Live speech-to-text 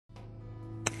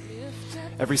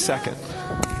Every second,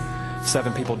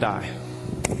 7 people die.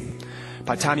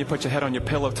 By the time you put your head on your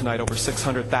pillow tonight, over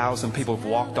 600,000 people have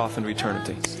walked off into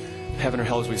eternity. Heaven or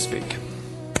hell as we speak.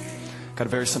 Got a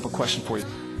very simple question for you.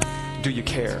 Do you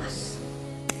care?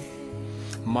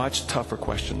 Much tougher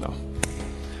question, though.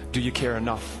 Do you care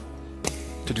enough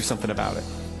to do something about it?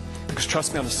 Because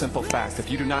trust me on the simple fact,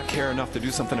 if you do not care enough to do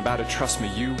something about it, trust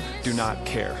me, you do not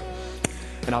care.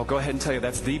 And I'll go ahead and tell you,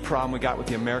 that's the problem we got with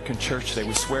the American church today.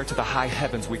 We swear to the high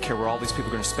heavens we care where all these people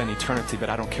are going to spend eternity,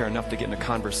 but I don't care enough to get in a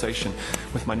conversation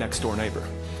with my next door neighbor,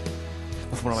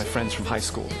 with one of my friends from high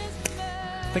school.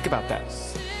 Think about that.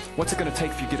 What's it going to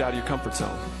take if you get out of your comfort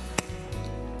zone?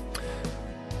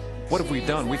 What have we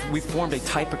done? We've formed a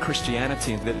type of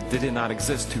Christianity that did not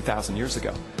exist 2,000 years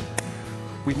ago.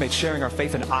 We've made sharing our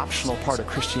faith an optional part of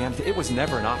Christianity. It was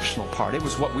never an optional part. It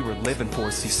was what we were living for,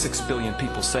 is these 6 billion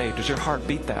people saved. Does your heart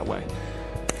beat that way?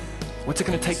 What's it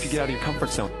going to take to get out of your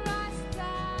comfort zone?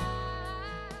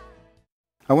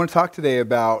 I want to talk today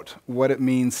about what it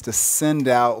means to send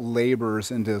out laborers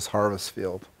into his harvest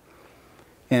field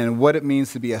and what it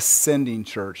means to be a sending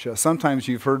church. Sometimes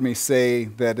you've heard me say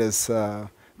that as the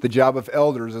job of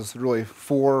elders is really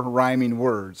 4 rhyming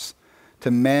words: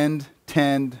 to mend,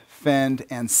 tend, fend,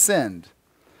 and send,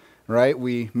 right?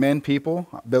 We mend people,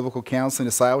 biblical counseling,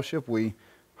 discipleship. We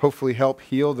hopefully help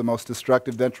heal the most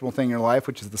destructive, detrimental thing in your life,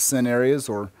 which is the sin areas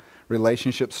or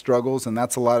relationship struggles, and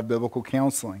that's a lot of biblical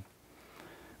counseling.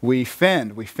 We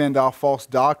fend off false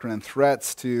doctrine and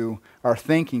threats to our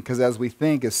thinking, because as we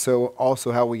think is so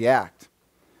also how we act.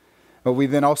 But we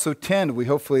then also tend. We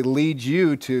hopefully lead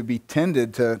you to be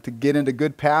tended, to get into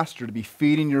good pasture, to be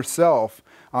feeding yourself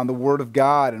on the Word of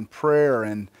God and prayer,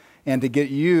 and to get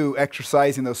you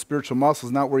exercising those spiritual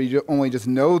muscles, not where you only just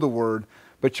know the Word,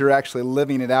 but you're actually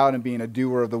living it out and being a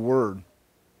doer of the Word.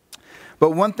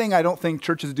 But one thing I don't think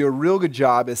churches do a real good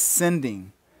job is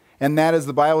sending, and that is,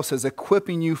 the Bible says,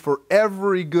 equipping you for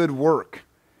every good work.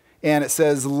 And it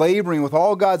says laboring with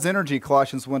all God's energy,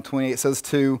 Colossians 1:28, it says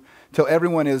till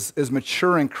everyone is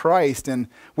mature in Christ, and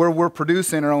where we're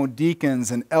producing our own deacons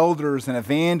and elders and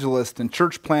evangelists and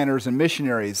church planters and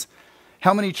missionaries.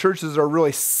 How many churches are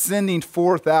really sending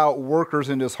forth out workers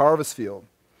into his harvest field?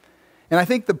 And I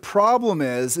think the problem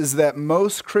is that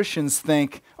most Christians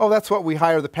think, oh, that's what we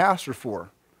hire the pastor for,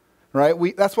 right?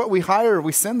 That's what we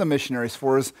send the missionaries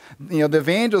for. Is, the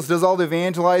evangelist does all the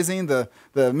evangelizing, the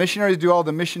missionaries do all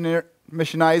the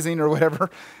missionizing or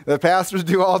whatever. The pastors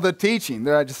do all the teaching.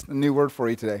 They're just a new word for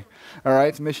you today. All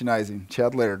right, missionizing.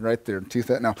 Chad Laird, right there.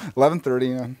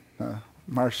 11:30,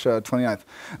 March 29th.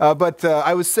 But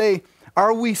I would say,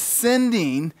 are we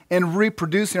sending and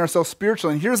reproducing ourselves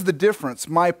spiritually? And here's the difference.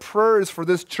 My prayer is for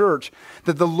this church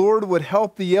that the Lord would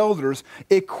help the elders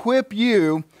equip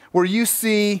you where you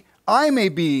see, I may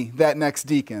be that next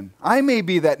deacon. I may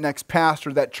be that next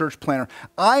pastor, that church planter.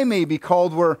 I may be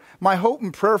called, where my hope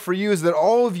and prayer for you is that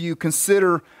all of you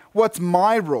consider, what's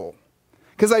my role?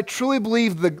 Because I truly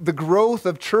believe the growth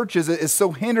of churches is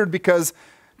so hindered because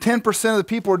 10% of the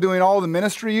people are doing all the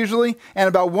ministry usually, and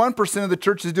about 1% of the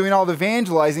church is doing all the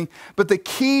evangelizing. But the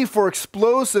key for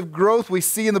explosive growth we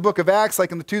see in the book of Acts,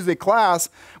 like in the Tuesday class,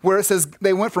 where it says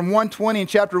they went from 120 in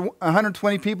chapter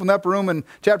 120 people in the upper room in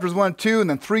chapters 1 and 2,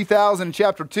 and then 3,000 in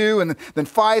chapter 2, and then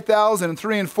 5,000 in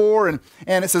 3 and 4, and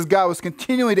it says God was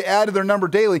continuing to add to their number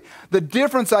daily. The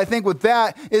difference, I think, with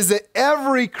that is that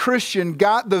every Christian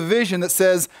got the vision that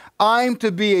says, I'm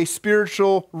to be a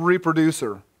spiritual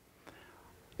reproducer.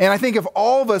 And I think if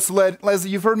all of us led, as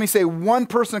you've heard me say, one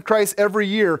person of Christ every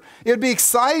year, it would be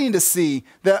exciting to see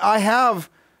that I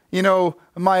have,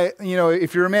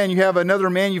 if you're a man, you have another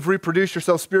man, you've reproduced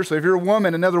yourself spiritually. If you're a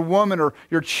woman, another woman, or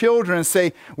your children, and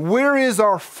say, where is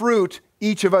our fruit,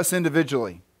 each of us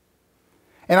individually?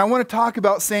 And I want to talk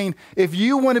about saying, if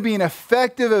you want to be an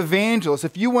effective evangelist,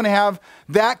 if you want to have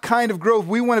that kind of growth,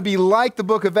 we want to be like the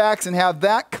book of Acts and have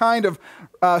that kind of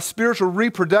spiritual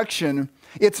reproduction.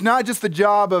 It's not just the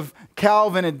job of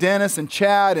Calvin and Dennis and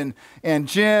Chad and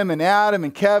Jim and Adam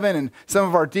and Kevin and some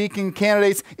of our deacon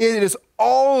candidates. It is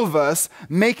all of us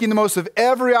making the most of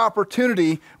every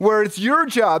opportunity where it's your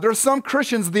job. There are some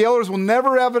Christians the elders will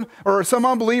never have, or some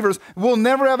unbelievers will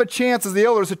never have a chance as the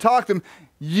elders to talk to them.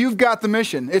 You've got the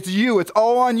mission. It's you. It's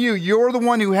all on you. You're the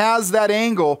one who has that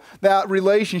angle, that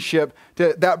relationship,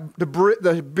 to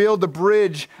build the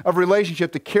bridge of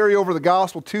relationship to carry over the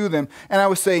gospel to them. And I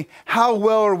would say, how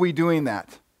well are we doing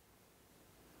that?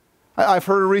 I've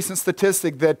heard a recent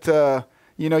statistic that,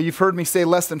 you've heard me say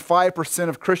less than 5%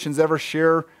 of Christians ever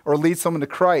share or lead someone to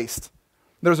Christ.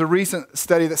 There's a recent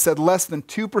study that said less than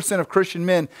 2% of Christian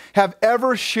men have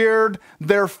ever shared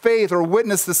their faith or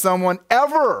witnessed to someone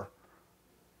ever.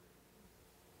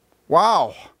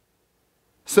 Wow.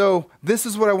 So this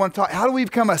is what I want to talk. How do we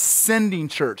become a sending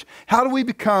church? How do we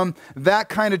become that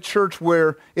kind of church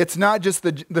where it's not just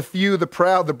the few, the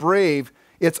proud, the brave,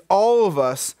 it's all of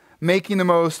us making the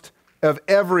most of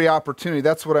every opportunity?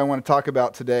 That's what I want to talk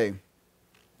about today.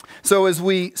 So as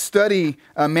we study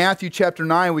Matthew chapter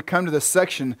 9, we come to this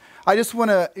section, I just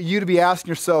want you to be asking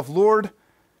yourself, Lord,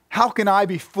 how can I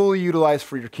be fully utilized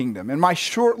for your kingdom? In my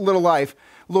short little life,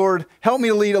 Lord, help me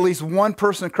to lead at least one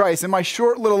person to Christ. In my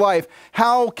short little life,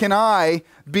 how can I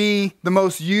be the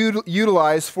most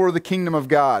utilized for the kingdom of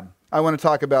God? I want to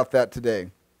talk about that today.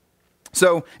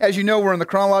 So, as you know, we're in the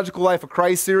Chronological Life of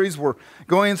Christ series. We're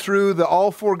going through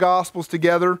all four Gospels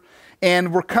together,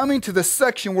 and we're coming to the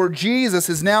section where Jesus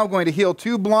is now going to heal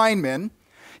two blind men.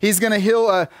 He's going to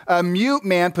heal a mute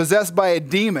man possessed by a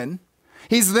demon.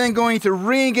 He's then going to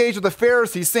re-engage with the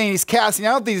Pharisees, saying he's casting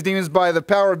out these demons by the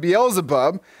power of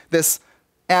Beelzebub, this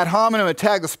ad hominem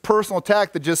attack, this personal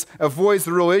attack that just avoids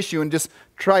the real issue and just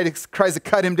tries to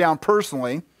cut him down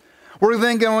personally. We're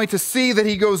then going to see that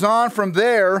he goes on from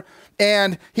there,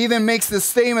 and he then makes this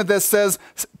statement that says,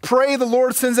 pray the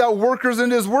Lord sends out workers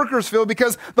into his workers' field,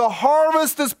 because the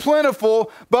harvest is plentiful,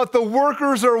 but the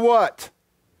workers are what?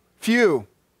 Few.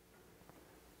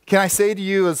 Can I say to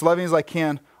you, as loving as I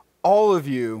can, all of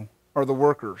you are the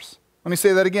workers. Let me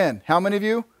say that again. How many of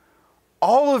you?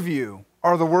 All of you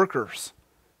are the workers.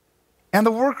 And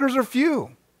the workers are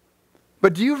few.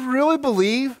 But do you really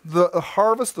believe the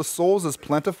harvest of souls is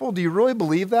plentiful? Do you really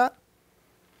believe that?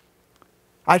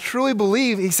 I truly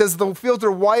believe, he says, the fields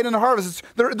are white in the harvest.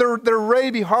 They're ready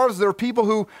to be harvested. There are people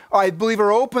who I believe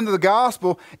are open to the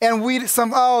gospel, and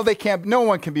no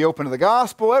one can be open to the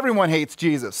gospel. Everyone hates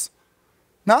Jesus.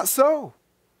 Not so.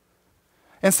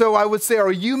 And so I would say,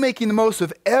 are you making the most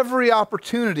of every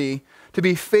opportunity to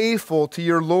be faithful to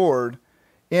your Lord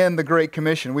in the Great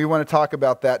Commission? We want to talk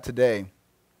about that today.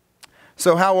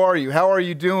 So how are you? How are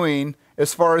you doing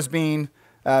as far as being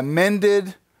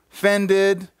mended,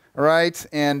 fended, right,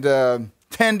 and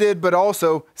tended, but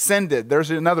also sended? There's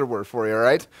another word for you, all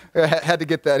right? I had to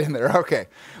get that in there. Okay,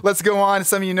 let's go on.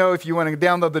 Some of you know, if you want to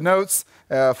download the notes,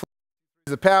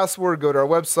 the password, go to our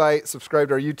website, subscribe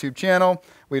to our YouTube channel.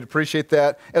 We'd appreciate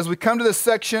that. As we come to this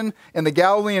section in the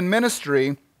Galilean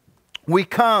ministry, we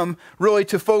come really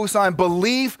to focus on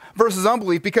belief versus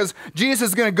unbelief, because Jesus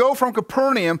is going to go from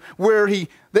Capernaum,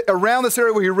 around this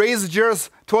area where he raised Jairus'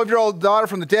 12-year-old daughter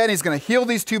from the dead, and he's going to heal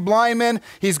these two blind men.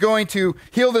 He's going to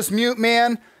heal this mute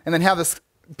man, and then have this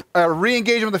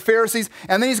re-engagement with the Pharisees,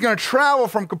 and then he's going to travel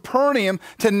from Capernaum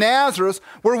to Nazareth,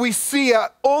 where we see an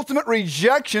ultimate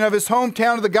rejection of his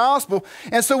hometown of the gospel.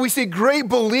 And so we see great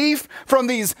belief from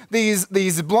these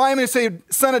blind men who say,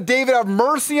 Son of David, have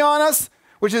mercy on us,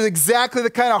 which is exactly the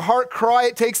kind of heart cry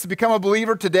it takes to become a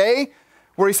believer today,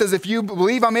 where he says, if you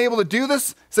believe I'm able to do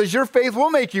this, says your faith will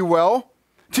make you well,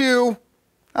 to,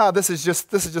 this is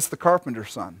just the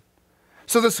carpenter's son.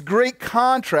 So this great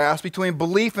contrast between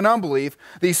belief and unbelief,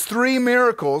 these three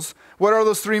miracles. What are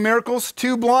those three miracles?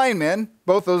 Two blind men,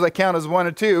 both those I count as one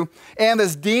and two, and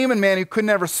this demon man who could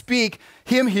never speak,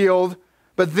 him healed,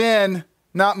 but then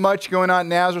not much going on in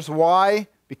Nazareth. Why?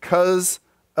 Because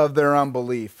of their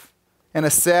unbelief. And a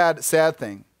sad, sad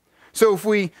thing. So if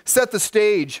we set the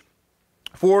stage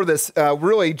for this,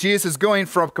 really, Jesus is going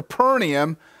from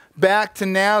Capernaum back to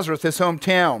Nazareth, his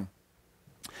hometown.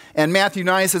 And Matthew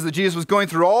 9 says that Jesus was going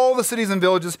through all the cities and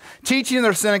villages, teaching in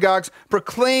their synagogues,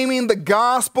 proclaiming the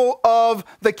gospel of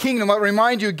the kingdom. Let me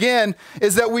remind you again,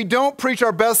 is that we don't preach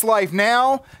our best life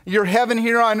now, your heaven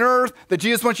here on earth, that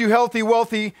Jesus wants you healthy,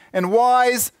 wealthy, and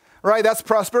wise, right? That's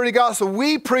prosperity gospel.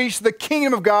 We preach the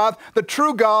kingdom of God, the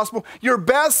true gospel. Your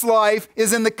best life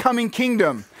is in the coming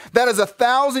kingdom. That is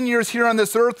 1,000 years here on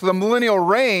this earth, the millennial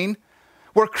reign,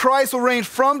 where Christ will reign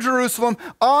from Jerusalem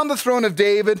on the throne of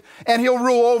David, and he'll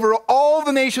rule over all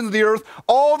the nations of the earth.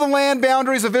 All the land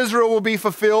boundaries of Israel will be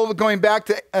fulfilled, going back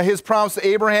to his promise to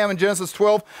Abraham in Genesis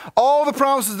 12. All the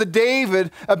promises to David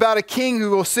about a king who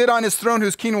will sit on his throne,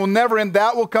 whose kingdom will never end,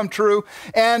 that will come true.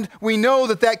 And we know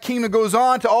that that kingdom goes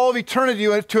on to all of eternity,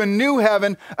 to a new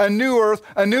heaven, a new earth,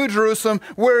 a new Jerusalem,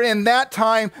 where in that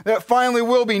time there finally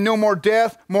will be no more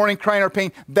death, mourning, crying, or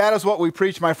pain. That is what we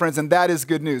preach, my friends, and that is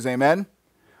good news. Amen?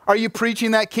 Are you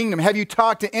preaching that kingdom? Have you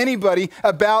talked to anybody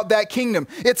about that kingdom?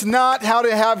 It's not how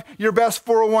to have your best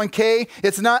 401k.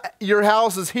 It's not your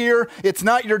houses here. It's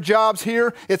not your jobs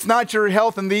here. It's not your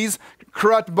health in these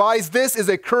corrupt bodies. This is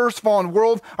a cursed, fallen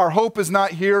world. Our hope is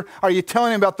not here. Are you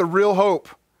telling them about the real hope,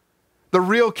 the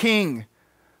real king,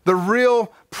 the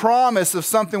real promise of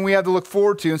something we have to look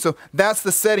forward to? And so that's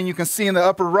the setting. You can see in the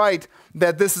upper right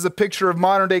that this is a picture of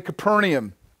modern-day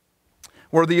Capernaum,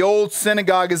 where the old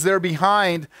synagogue is there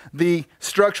behind the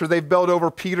structure they've built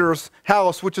over Peter's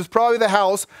house, which is probably the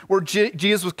house where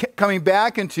Jesus was coming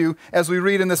back into, as we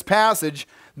read in this passage,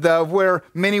 where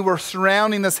many were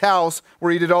surrounding this house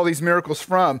where he did all these miracles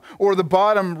from. Or the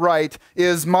bottom right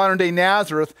is modern-day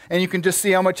Nazareth, and you can just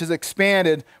see how much is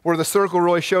expanded, where the circle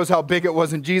really shows how big it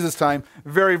was in Jesus' time.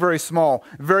 Very, very small.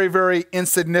 Very, very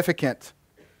insignificant.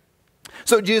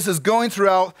 So Jesus is going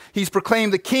throughout, he's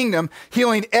proclaimed the kingdom,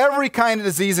 healing every kind of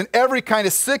disease and every kind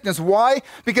of sickness. Why?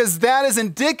 Because that is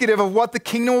indicative of what the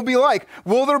kingdom will be like.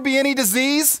 Will there be any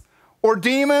disease or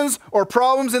demons or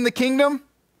problems in the kingdom?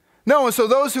 No, and so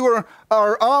those who are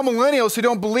millennials who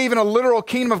don't believe in a literal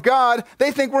kingdom of God,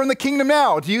 they think we're in the kingdom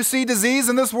now. Do you see disease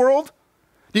in this world?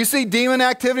 Do you see demon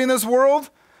activity in this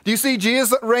world? Do you see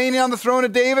Jesus reigning on the throne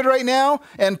of David right now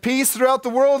and peace throughout the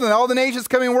world and all the nations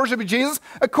coming and worshiping Jesus?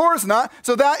 Of course not.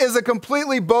 So that is a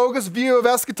completely bogus view of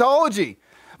eschatology.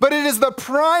 But it is the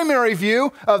primary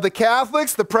view of the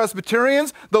Catholics, the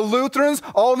Presbyterians, the Lutherans,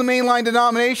 all the mainline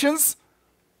denominations.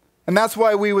 And that's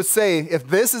why we would say, if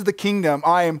this is the kingdom,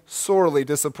 I am sorely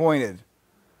disappointed.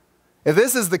 If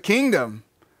this is the kingdom,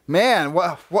 man,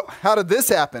 how did this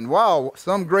happen? Wow,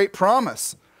 some great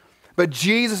promise. But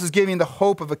Jesus is giving the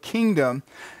hope of a kingdom,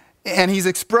 and he's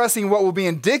expressing what will be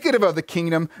indicative of the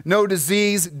kingdom: no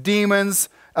disease, demons,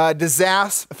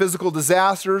 physical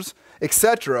disasters,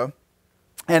 etc.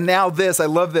 And now this, I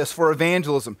love this, for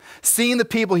evangelism. Seeing the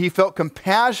people, he felt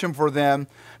compassion for them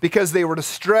because they were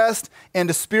distressed and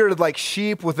dispirited like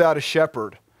sheep without a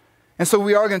shepherd. And so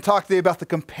we are going to talk today about the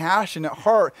compassionate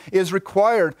heart is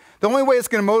required. The only way it's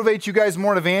going to motivate you guys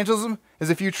more in evangelism is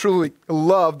if you truly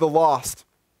love the lost.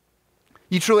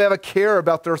 You truly have a care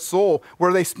about their soul,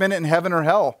 where they spend it in heaven or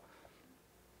hell.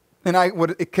 And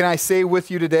can I say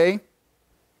with you today,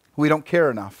 we don't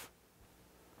care enough.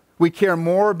 We care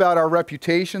more about our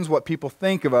reputations, what people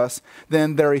think of us,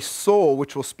 than their soul,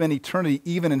 which will spend eternity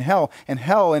even in hell. And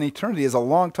hell and eternity is a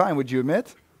long time, would you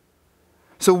admit?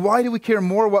 So why do we care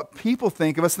more what people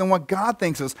think of us than what God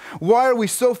thinks of us? Why are we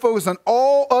so focused on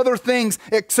all other things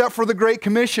except for the Great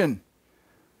Commission?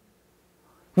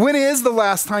 When is the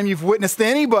last time you've witnessed to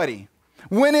anybody?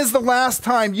 When is the last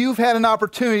time you've had an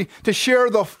opportunity to share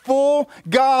the full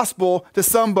gospel to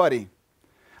somebody?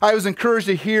 I was encouraged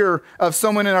to hear of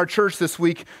someone in our church this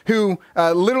week who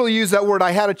literally used that word.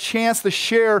 I had a chance to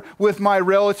share with my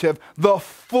relative the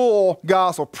full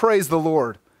gospel. Praise the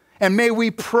Lord. And may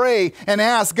we pray and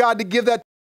ask God to give that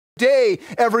day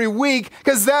every week,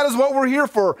 because that is what we're here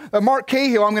for. Mark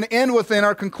Cahill, I'm going to end with in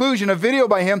our conclusion a video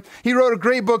by him. He wrote a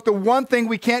great book, The One Thing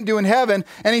We Can't Do in Heaven,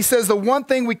 and he says the one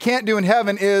thing we can't do in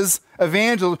heaven is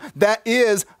evangelism. That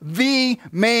is the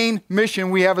main mission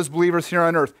we have as believers here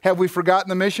on earth. Have we forgotten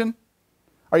the mission?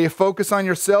 Are you focused on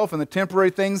yourself and the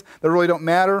temporary things that really don't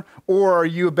matter? Or are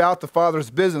you about the Father's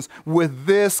business with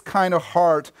this kind of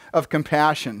heart of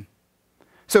compassion?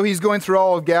 So he's going through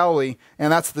all of Galilee, and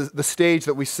that's the stage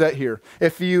that we set here.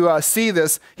 If you see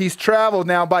this, he's traveled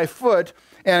now by foot,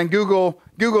 and Google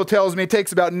tells me it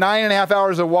takes about 9.5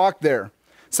 hours to walk there.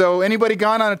 So anybody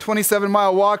gone on a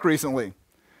 27-mile walk recently?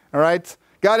 All right?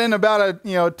 Got in about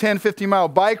a 10, 15-mile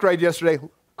bike ride yesterday.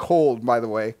 Cold, by the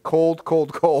way. Cold,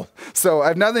 cold, cold. So I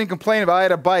have nothing to complain about. I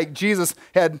had a bike. Jesus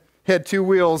had two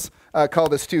wheels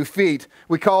called his 2 feet.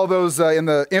 We call those in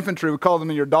the infantry, we call them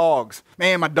your dogs.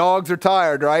 Man, my dogs are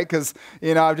tired, right? Because,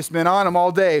 I've just been on them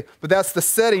all day. But that's the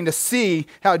setting to see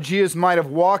how Jesus might have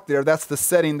walked there. That's the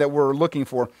setting that we're looking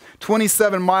for.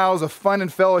 27 miles of fun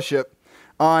and fellowship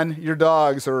on your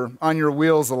dogs or on your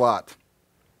wheels a lot.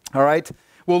 All right?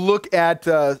 We'll look at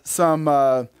some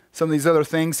of these other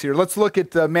things here. Let's look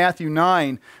at Matthew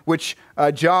 9, which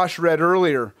Josh read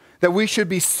earlier, that we should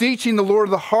be beseeching the Lord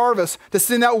of the harvest to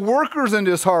send out workers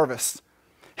into his harvest.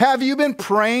 Have you been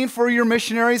praying for your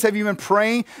missionaries? Have you been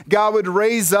praying God would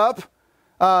raise up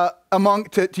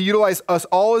to utilize us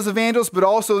all as evangelists, but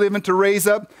also even to raise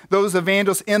up those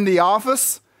evangelists in the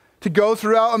office to go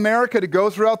throughout America, to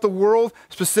go throughout the world,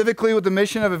 specifically with the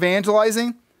mission of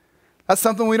evangelizing? That's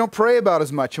something we don't pray about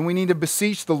as much, and we need to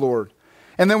beseech the Lord.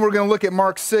 And then we're going to look at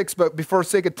Mark 6, but before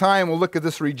sake of time, we'll look at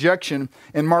this rejection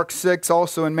in Mark 6,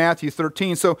 also in Matthew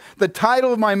 13. So the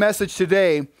title of my message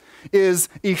today is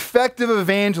Effective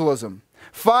Evangelism.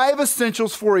 5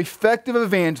 essentials for effective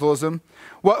evangelism.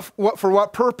 For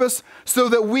what purpose? So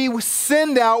that we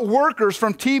send out workers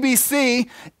from TBC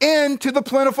into the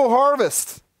plentiful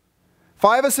harvest.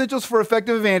 5 essentials for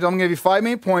effective evangelism. I'm going to give you 5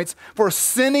 main points for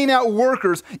sending out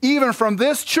workers, even from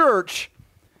this church,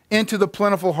 into the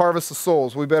plentiful harvest of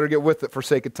souls. We better get with it for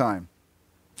sake of time.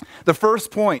 The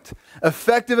first point,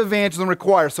 effective evangelism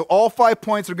requires. So all 5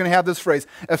 points are going to have this phrase.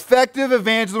 Effective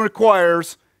evangelism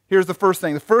requires, here's the first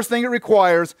thing. The first thing it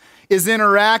requires is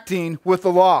interacting with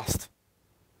the lost.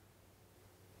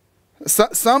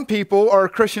 Some people are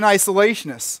Christian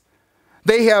isolationists.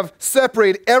 They have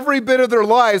separated every bit of their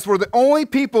lives where the only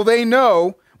people they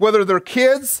know, whether they're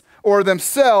kids or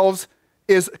themselves,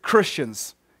 is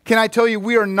Christians. Can I tell you,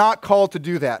 we are not called to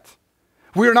do that.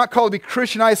 We are not called to be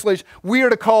Christian isolation. We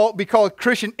are to be called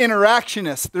Christian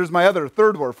interactionists. There's my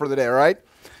third word for the day, right?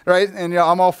 Right? And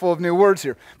I'm all full of new words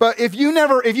here. But if you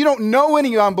don't know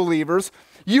any unbelievers,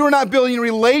 you are not building a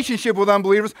relationship with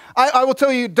unbelievers. I will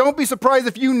tell you, don't be surprised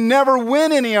if you never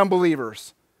win any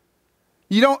unbelievers.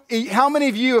 How many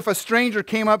of you, if a stranger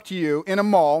came up to you in a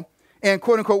mall and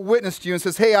quote unquote witnessed you and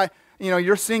says, hey,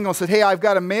 you're single, said, hey, I've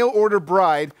got a mail order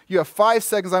bride. You have 5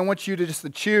 seconds. I want you to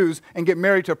choose and get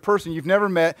married to a person you've never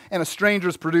met, and a stranger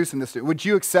is producing this to you. Would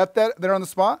you accept that there on the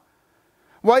spot?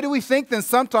 Why do we think then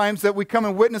sometimes that we come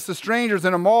and witness to strangers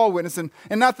in a mall witness, and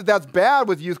not that that's bad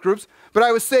with youth groups, but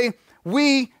I would say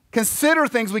we consider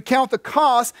things, we count the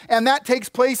cost, and that takes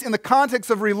place in the context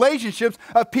of relationships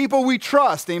of people we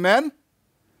trust. Amen?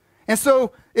 And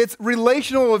so it's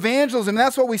relational evangelism.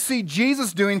 That's what we see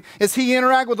Jesus doing, is he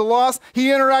interacted with the lost. He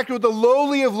interacted with the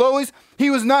lowly of lowlies. He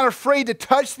was not afraid to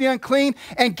touch the unclean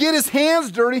and get his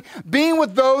hands dirty, being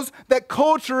with those that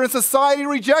culture and society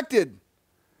rejected.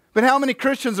 But how many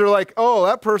Christians are like, oh,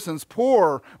 that person's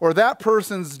poor, or that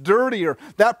person's dirty, or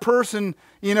that person,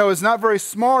 is not very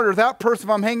smart, or that person,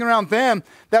 if I'm hanging around them,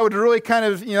 that would really kind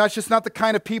of, that's just not the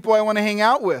kind of people I want to hang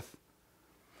out with.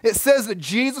 It says that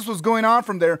Jesus was going on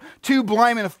from there. 2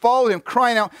 blind men followed him,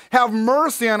 crying out, have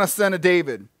mercy on us, son of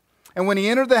David. And when he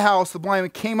entered the house, the blind men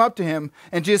came up to him,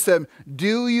 and Jesus said,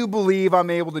 do you believe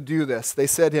I'm able to do this? They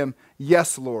said to him,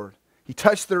 yes, Lord. He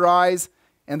touched their eyes,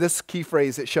 and this key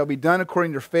phrase, it shall be done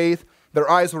according to your faith. Their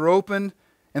eyes were opened,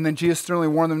 and then Jesus sternly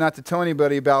warned them not to tell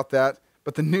anybody about that,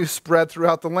 but the news spread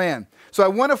throughout the land. So I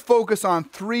want to focus on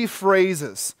 3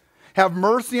 phrases. Have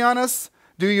mercy on us.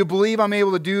 Do you believe I'm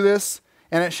able to do this?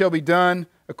 And it shall be done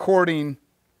according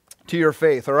to your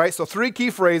faith. All right, so 3 key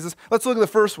phrases. Let's look at the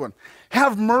first one.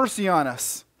 Have mercy on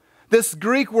us. This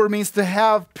Greek word means to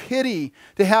have pity,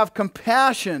 to have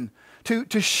compassion,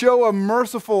 to show a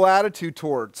merciful attitude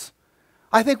towards.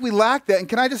 I think we lack that. And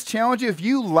can I just challenge you, if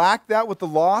you lack that with the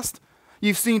lost,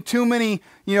 you've seen too many,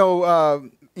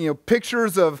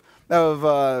 pictures of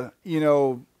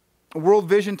World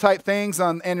Vision type things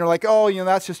and you're like, oh,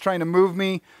 that's just trying to move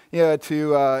me, and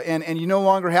you no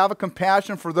longer have a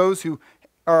compassion for those who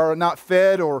are not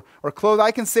fed or clothed.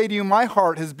 I can say to you, my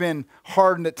heart has been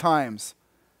hardened at times.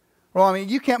 Well,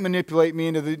 you can't manipulate me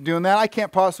into doing that. I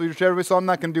can't possibly reach everybody, so I'm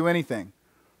not going to do anything.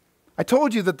 I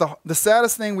told you that the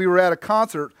saddest thing, we were at a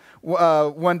concert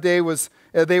one day was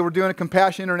they were doing a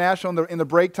Compassion International in the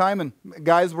break time, and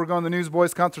guys were going to the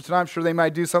Newsboys concert tonight. I'm sure they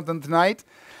might do something tonight.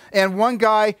 And one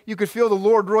guy, you could feel the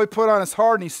Lord really put on his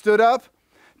heart, and he stood up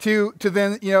to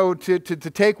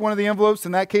take one of the envelopes,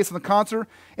 in that case in the concert.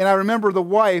 And I remember the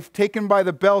wife taking by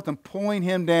the belt and pulling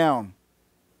him down.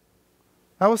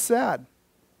 That was sad.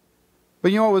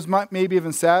 But you know what was maybe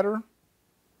even sadder?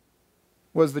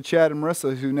 Was the Chad and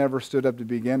Marissa who never stood up to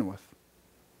begin with.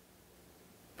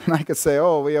 And I could say,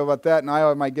 oh, we have about that, and I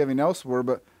have my giving elsewhere,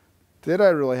 but did I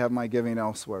really have my giving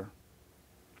elsewhere?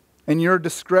 And your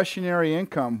discretionary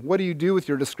income, what do you do with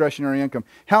your discretionary income?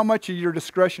 How much of your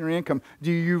discretionary income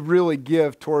do you really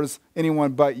give towards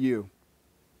anyone but you?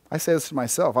 I say this to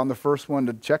myself. I'm the first one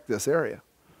to check this area.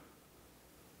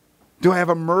 Do I have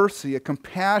a mercy, a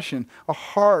compassion, a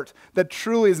heart that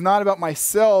truly is not about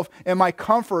myself and my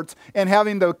comforts and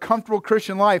having the comfortable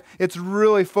Christian life? It's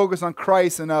really focused on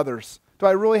Christ and others. Do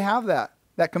I really have that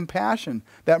compassion,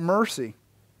 that mercy?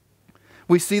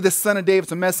 We see the Son of David,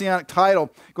 it's a messianic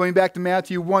title, going back to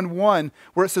Matthew 1:1,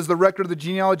 where it says the record of the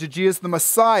genealogy of Jesus, the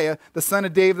Messiah, the Son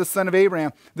of David, the son of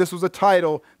Abraham. This was a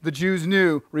title the Jews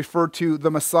knew referred to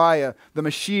the Messiah, the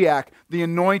Mashiach, the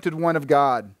anointed one of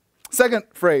God. Second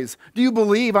phrase, do you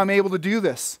believe I'm able to do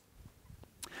this?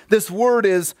 This word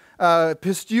is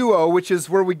pistuo, which is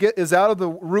where is out of the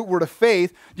root word of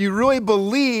faith. Do you really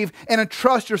believe and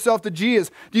entrust yourself to Jesus?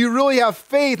 Do you really have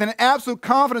faith and absolute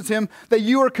confidence in him that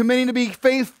you are committing to be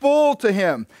faithful to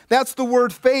him? That's the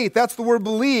word faith. That's the word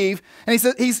believe. And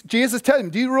Jesus is telling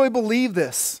him, do you really believe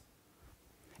this?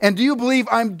 And do you believe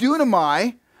I'm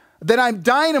dunamai, that I'm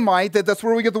dynamite, that's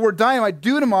where we get the word dynamite,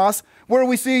 dunamos, where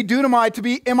we see dunamai to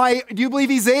be, do you believe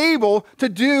he's able to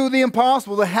do the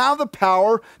impossible, to have the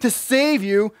power to save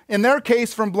you, in their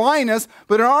case from blindness,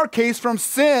 but in our case from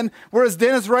sin, whereas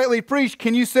Dennis rightly preached,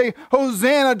 can you say,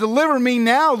 Hosanna, deliver me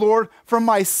now, Lord, from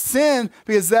my sin,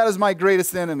 because that is my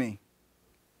greatest enemy?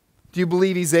 Do you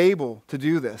believe he's able to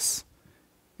do this?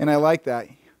 And I like that.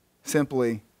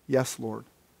 Simply, yes, Lord,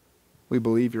 we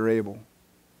believe you're able.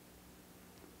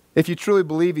 If you truly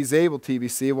believe he's able,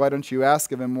 TBC, why don't you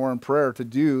ask of him more in prayer to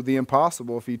do the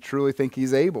impossible if you truly think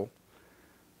he's able?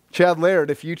 Chad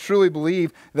Laird, if you truly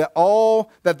believe that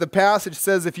all that the passage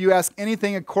says, if you ask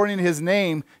anything according to his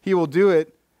name, he will do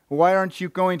it, why aren't you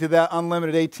going to that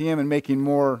unlimited ATM and making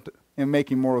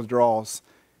more withdrawals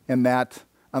and that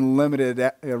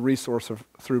unlimited resource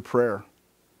through prayer?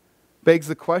 Begs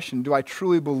the question, do I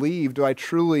truly believe? Do I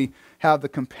truly have the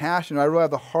compassion? Do I really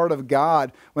have the heart of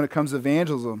God when it comes to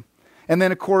evangelism? And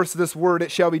then, of course, this word,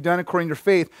 it shall be done according to your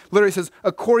faith, literally says,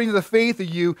 according to the faith of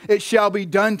you, it shall be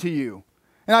done to you.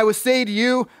 And I would say to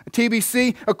you,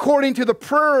 TBC, according to the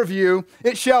prayer of you,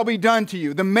 it shall be done to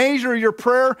you. The measure of your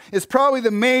prayer is probably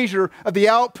the measure of the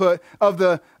output of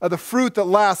the fruit that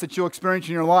lasts that you'll experience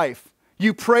in your life.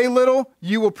 You pray little,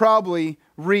 you will probably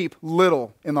reap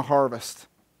little in the harvest.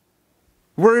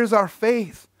 Where is our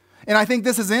faith? And I think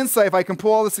this is insight, if I can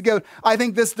pull all this together. I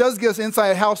think this does give us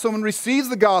insight at how someone receives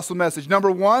the gospel message. Number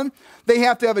one, they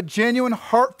have to have a genuine,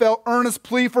 heartfelt, earnest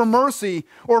plea for mercy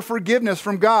or forgiveness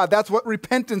from God. That's what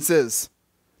repentance is.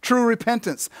 True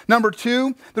repentance. Number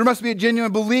two, there must be a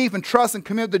genuine belief and trust and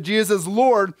commitment to Jesus as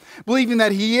Lord, believing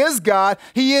that he is God,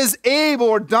 he is able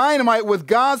or dynamite with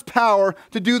God's power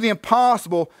to do the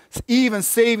impossible, even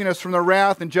saving us from the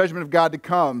wrath and judgment of God to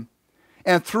come.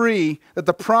 And three, that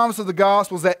the promise of the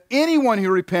gospel is that anyone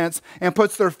who repents and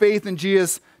puts their faith in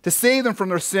Jesus to save them from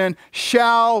their sin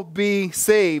shall be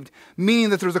saved,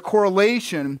 meaning that there's a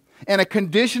correlation and a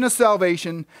condition of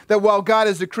salvation that while God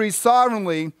has decreed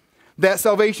sovereignly that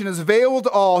salvation is available to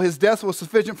all, his death was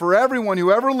sufficient for everyone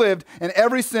who ever lived and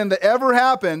every sin that ever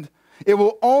happened, it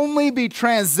will only be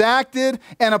transacted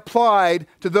and applied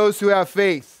to those who have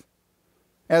faith.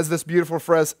 As this beautiful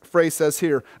phrase says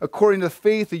here, according to the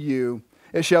faith of you,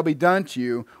 it shall be done to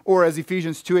you. Or as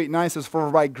Ephesians 2:8-9 says, for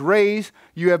by grace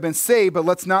you have been saved, but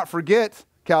let's not forget,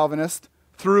 Calvinist,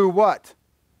 through what?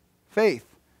 Faith.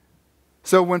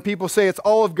 So when people say it's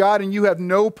all of God and you have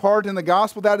no part in the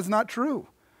gospel, that is not true.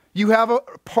 You have a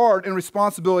part and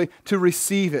responsibility to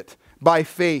receive it by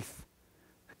faith.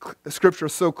 The scripture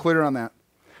is so clear on that.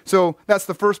 So that's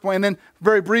the first point. And then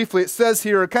very briefly, it says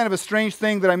here, kind of a strange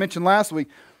thing that I mentioned last week.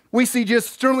 We see Jesus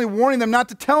sternly warning them not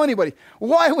to tell anybody.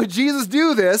 Why would Jesus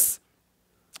do this?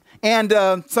 And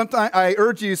sometime I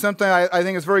urge you, I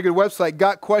think it's a very good website,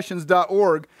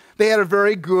 gotquestions.org. They had a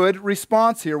very good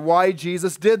response here, why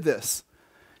Jesus did this.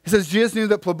 He says, Jesus knew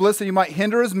that publicity might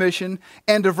hinder his mission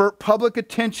and divert public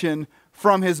attention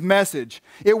from his message.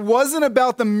 It wasn't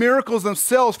about the miracles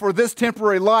themselves for this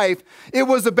temporary life. It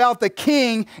was about the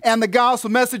king and the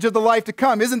gospel message of the life to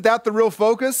come. Isn't that the real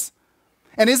focus?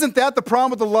 And isn't that the problem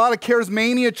with a lot of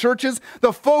charismania churches?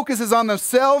 The focus is on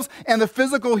themselves and the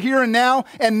physical here and now,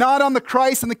 and not on the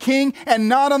Christ and the King, and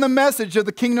not on the message of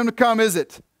the kingdom to come, is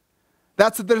it?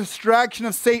 That's the distraction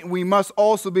of Satan we must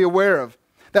also be aware of.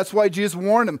 That's why Jesus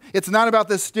warned them. It's not about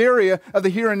the hysteria of the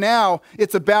here and now.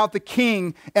 It's about the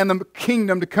King and the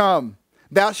kingdom to come.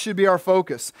 That should be our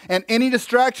focus. And any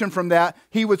distraction from that,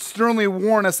 he would sternly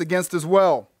warn us against as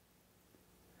well.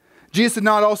 Jesus did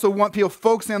not also want people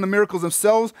focusing on the miracles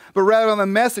themselves, but rather on the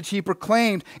message he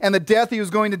proclaimed and the death he was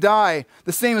going to die.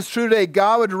 The same is true today.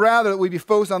 God would rather that we be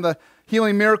focused on the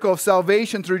healing miracle of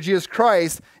salvation through Jesus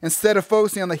Christ instead of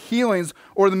focusing on the healings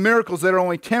or the miracles that are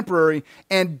only temporary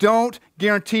and don't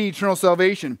guarantee eternal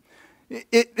salvation.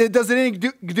 Does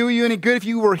it do you any good if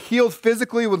you were healed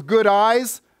physically with good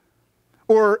eyes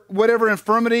or whatever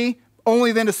infirmity,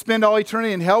 only then to spend all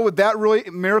eternity in hell? Would that really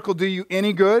miracle do you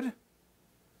any good?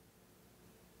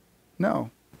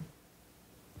 No.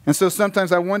 And so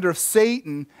sometimes I wonder if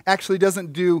Satan actually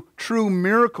doesn't do true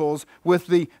miracles with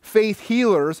the faith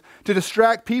healers to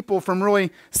distract people from really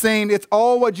saying it's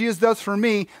all what Jesus does for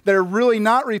me. They're really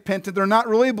not repentant. They're not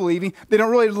really believing. They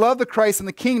don't really love the Christ and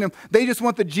the kingdom. They just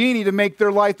want the genie to make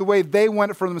their life the way they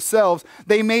want it for themselves.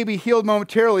 They may be healed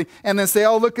momentarily and then say,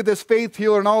 oh, look at this faith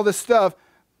healer and all this stuff.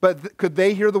 But could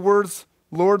they hear the words,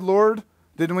 Lord, Lord?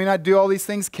 Didn't we not do all these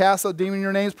things, cast out demons in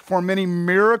your names, perform many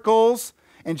miracles?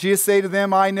 And Jesus say to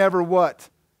them, I never what?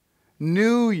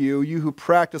 Knew you, you who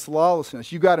practice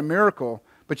lawlessness. You got a miracle,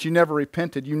 but you never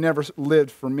repented. You never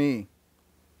lived for me.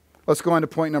 Let's go on to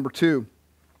point number 2.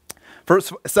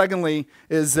 Secondly,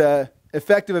 is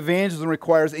effective evangelism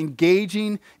requires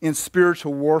engaging in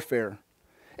spiritual warfare.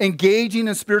 Engaging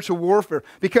in spiritual warfare.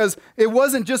 Because it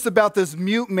wasn't just about this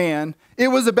mute man. It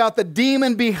was about the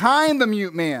demon behind the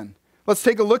mute man. Let's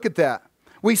take a look at that.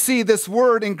 We see this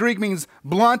word in Greek means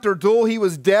blunt or dull. He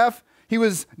was deaf. He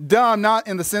was dumb, not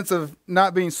in the sense of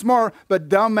not being smart, but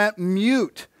dumb meant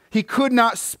mute. He could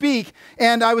not speak.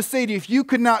 And I would say to you, if you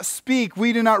could not speak,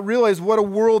 we do not realize what a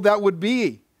world that would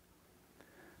be.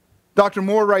 Dr.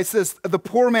 Moore writes this, the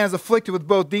poor man is afflicted with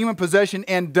both demon possession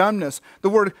and dumbness. The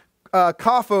word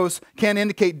kaphos can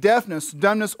indicate deafness,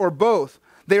 dumbness, or both.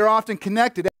 They are often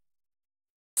connected. If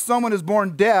someone is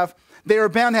born deaf, they are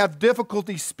bound to have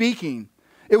difficulty speaking.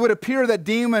 It would appear that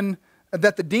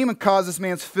the demon caused this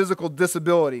man's physical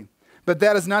disability. But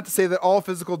that is not to say that all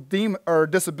physical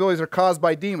disabilities are caused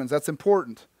by demons. That's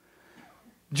important.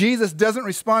 Jesus doesn't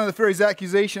respond to the Pharisees'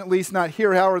 accusation, at least not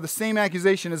here. However, the same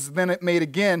accusation is then made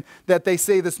again, that they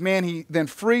say this man, he then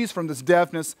frees from this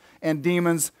deafness and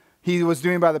demons he was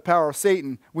doing by the power of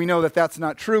Satan. We know that that's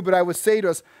not true, but I would say to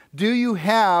us, do you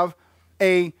have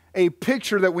a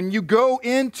picture that when you go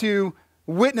into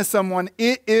witness someone,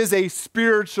 it is a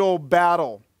spiritual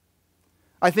battle?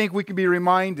 I think we can be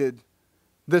reminded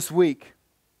this week.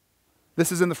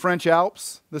 This is in the French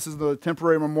Alps. This is the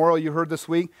temporary memorial you heard this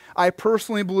week. I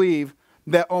personally believe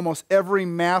that almost every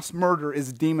mass murder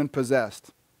is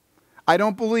demon-possessed. I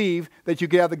don't believe that you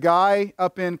could have the guy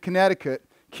up in Connecticut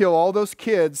kill all those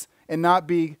kids and not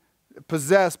be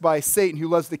possessed by Satan, who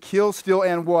loves to kill, steal,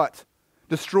 and what?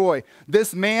 Destroy.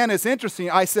 This man is interesting.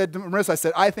 I said to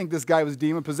Marissa, I think this guy was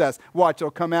demon-possessed. Watch,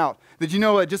 it'll come out. Did you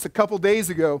know that just a couple days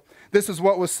ago, this is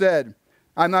what was said?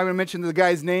 I'm not going to mention the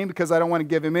guy's name because I don't want to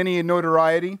give him any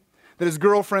notoriety. That his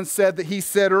girlfriend said that he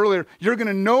said earlier, you're going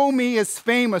to know me as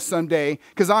famous someday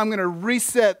because I'm going to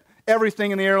reset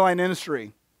everything in the airline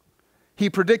industry. He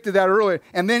predicted that earlier.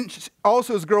 And then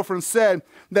also his girlfriend said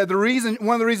that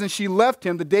one of the reasons she left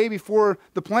him the day before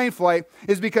the plane flight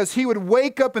is because he would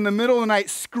wake up in the middle of the night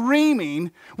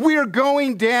screaming, we're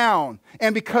going down.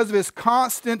 And because of his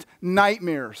constant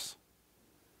nightmares.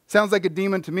 Sounds like a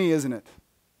demon to me, isn't it?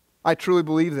 I truly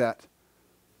believe that.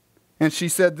 And she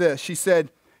said this. She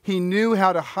said, he knew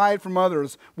how to hide from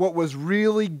others what was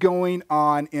really going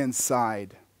on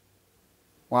inside.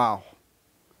 Wow.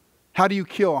 How do you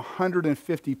kill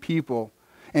 150 people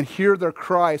and hear their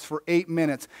cries for 8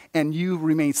 minutes and you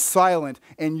remain silent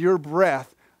and your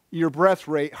breath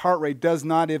rate, heart rate does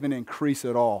not even increase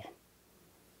at all?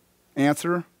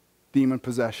 Answer, demon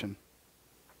possession.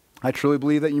 I truly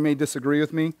believe that. You may disagree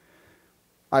with me.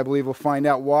 I believe we'll find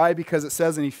out why, because it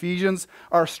says in Ephesians,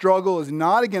 our struggle is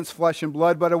not against flesh and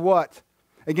blood, but a what?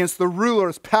 Against the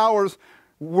rulers, powers,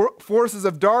 forces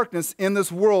of darkness in this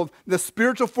world, the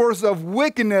spiritual forces of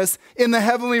wickedness in the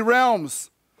heavenly realms.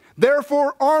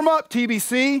 Therefore, arm up,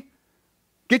 TBC.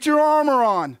 Get your armor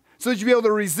on so that you'll be able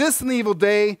to resist an evil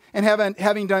day and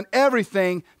having done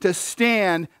everything to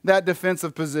stand that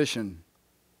defensive position.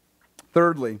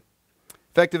 Thirdly,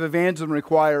 effective evangelism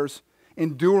requires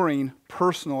enduring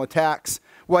personal attacks.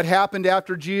 What happened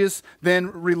after Jesus then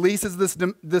releases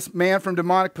this man from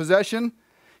demonic possession?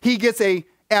 He gets a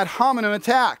ad hominem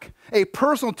attack, a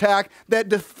personal attack that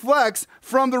deflects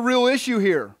from the real issue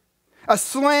here. A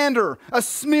slander, a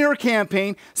smear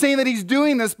campaign saying that he's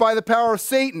doing this by the power of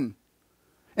Satan.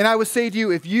 And I would say to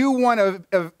you, if you want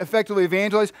to effectively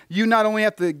evangelize, you not only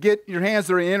have to get your hands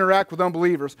there and interact with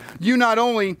unbelievers, you not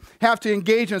only have to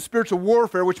engage in spiritual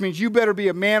warfare, which means you better be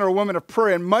a man or a woman of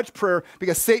prayer and much prayer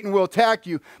because Satan will attack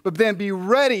you, but then be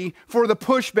ready for the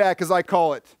pushback, as I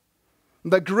call it.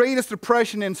 The greatest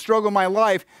depression and struggle of my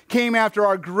life came after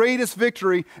our greatest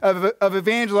victory of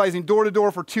evangelizing door to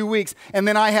door for 2 weeks. And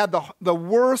then I had the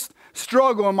worst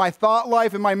struggle in my thought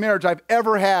life and my marriage I've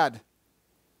ever had.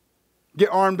 Get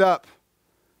armed up.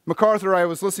 MacArthur, I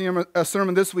was listening to a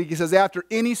sermon this week. He says, after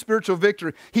any spiritual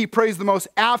victory, he prays the most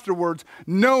afterwards,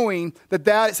 knowing that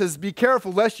it says, be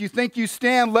careful lest you think you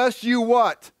stand, lest you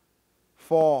what?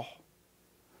 Fall.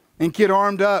 And get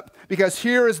armed up, because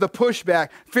here is the pushback.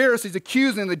 Pharisees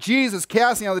accusing that Jesus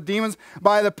casting out the demons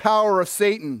by the power of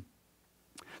Satan.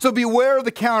 So beware of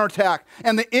the counterattack.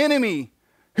 And the enemy,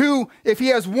 who, if he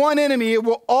has one enemy, it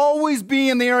will always be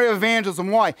in the area of evangelism.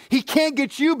 Why? He can't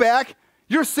get you back.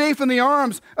 You're safe in the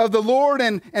arms of the Lord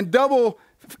and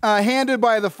double-handed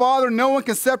by the Father. No one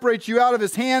can separate you out of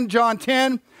his hand, John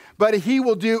 10. But he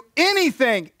will do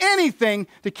anything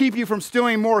to keep you from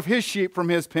stealing more of his sheep from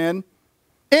his pen.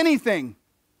 Anything.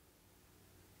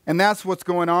 And that's what's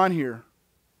going on here.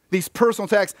 these personal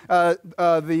attacks. The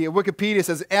Wikipedia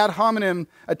says ad hominem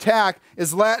attack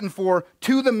is Latin for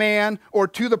to the man or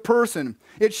to the person.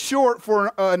 It's short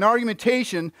for an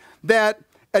argumentation that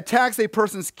attacks a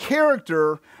person's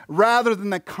character rather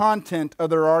than the content of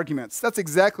their arguments. That's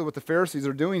exactly what the Pharisees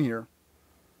are doing here.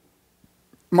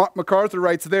 MacArthur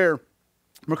writes, the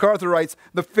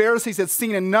Pharisees had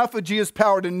seen enough of Jesus'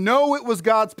 power to know it was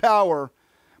God's power,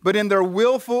 but in their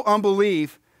willful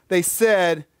unbelief, they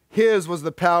said his was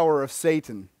the power of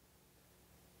Satan.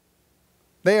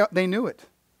 They knew it.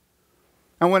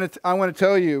 I want to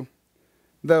tell you,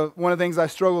 one of the things I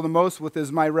struggle the most with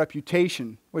is my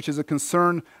reputation, which is a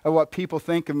concern of what people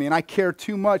think of me, and I care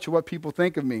too much of what people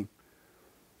think of me.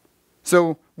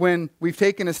 So when we've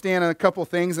taken a stand on a couple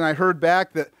things, and I heard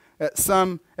back that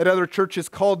some at other churches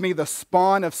called me the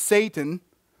spawn of Satan,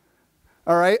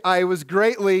 all right, I was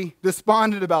greatly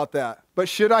despondent about that. But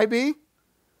should I be?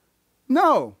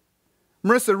 No.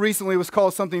 Marissa recently was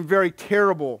called something very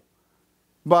terrible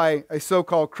by a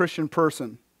so-called Christian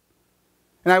person.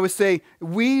 And I would say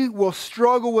we will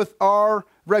struggle with our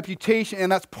reputation,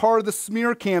 and that's part of the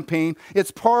smear campaign. It's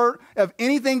part of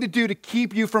anything to do to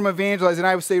keep you from evangelizing.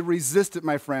 I would say resist it,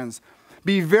 my friends.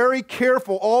 Be very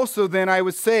careful also then, I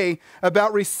would say,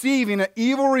 about receiving an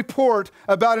evil report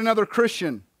about another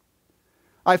Christian.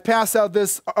 I've passed out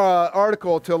this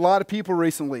article to a lot of people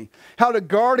recently. How to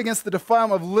guard against the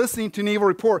defilement of listening to an evil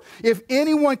report. If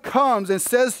anyone comes and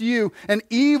says to you an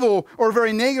evil or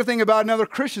very negative thing about another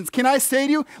Christian, can I say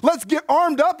to you, let's get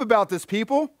armed up about this,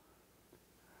 people.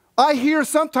 I hear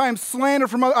sometimes slander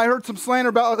I heard some slander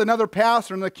about another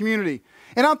pastor in the community.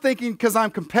 And I'm thinking, because I'm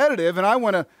competitive and I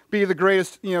want to be the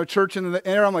greatest, church in the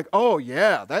air, I'm like, oh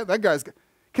yeah, that guy's good.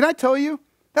 Can I tell you,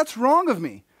 that's wrong of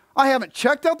me. I haven't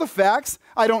checked out the facts.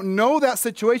 I don't know that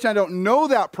situation. I don't know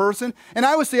that person. And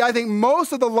I would say I think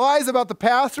most of the lies about the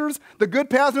pastors, the good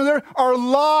pastors there, are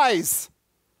lies.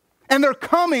 And they're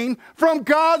coming from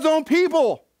God's own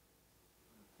people.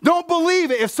 Don't believe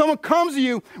it. If someone comes to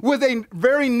you with a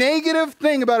very negative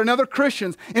thing about another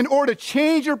Christian, in order to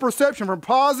change your perception from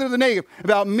positive to negative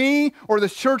about me or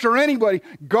this church or anybody,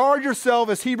 guard yourself,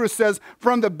 as Hebrews says,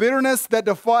 from the bitterness that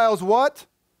defiles what?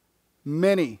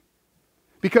 Many.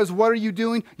 Because what are you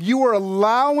doing? You are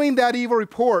allowing that evil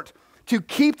report to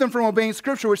keep them from obeying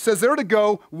Scripture, which says they're to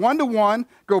go one-to-one,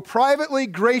 go privately,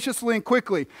 graciously, and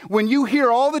quickly. When you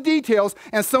hear all the details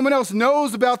and someone else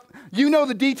knows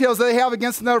the details that they have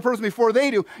against another person before they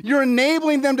do, you're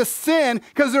enabling them to sin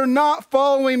because they're not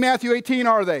following Matthew 18,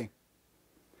 are they?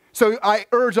 So I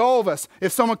urge all of us,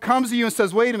 if someone comes to you and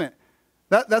says, wait a minute,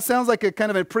 that sounds like a kind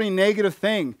of a pretty negative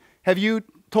thing. Have you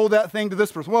told that thing to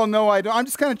this person? Well, no, I don't. I'm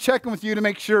just kind of checking with you to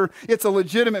make sure it's a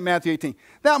legitimate Matthew 18.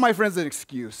 That, my friends, is an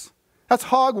excuse. That's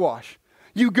hogwash.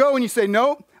 You go and you say,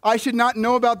 no, I should not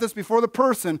know about this before the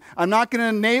person. I'm not going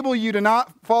to enable you to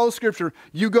not follow Scripture.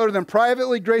 You go to them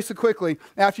privately, graciously, quickly.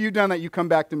 After you've done that, you come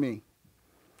back to me.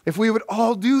 If we would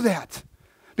all do that.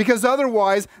 Because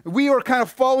otherwise, we are kind of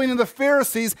following in the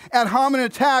Pharisees ad hominem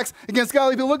attacks against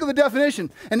godly people. Look at the definition.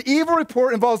 An evil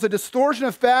report involves a distortion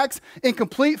of facts,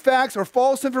 incomplete facts, or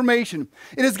false information.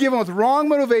 It is given with wrong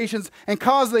motivations and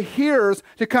causes the hearers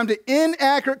to come to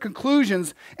inaccurate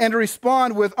conclusions and to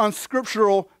respond with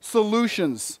unscriptural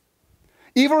solutions.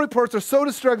 Evil reports are so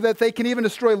destructive that they can even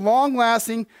destroy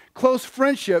long-lasting, close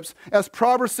friendships. As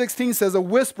Proverbs 16 says, a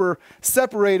whisper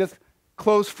separateth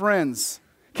close friends.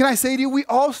 Can I say to you, we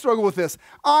all struggle with this.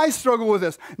 I struggle with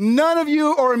this. None of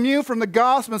you are immune from the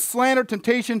gossip and slander,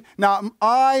 temptation. Not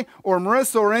I or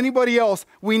Marissa or anybody else.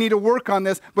 We need to work on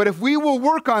this. But if we will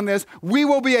work on this, we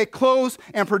will be a close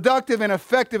and productive and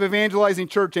effective evangelizing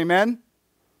church. Amen?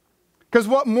 Because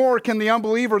what more can the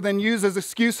unbeliever then use as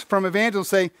excuse from evangelists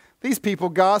say, these people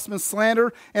gossip and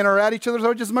slander and are at each other's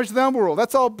hearts just as much as the world.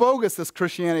 That's all bogus, this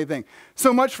Christianity thing.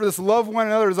 So much for this love one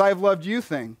another as I have loved you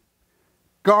thing.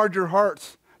 Guard your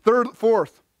hearts.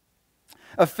 Fourth,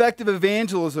 effective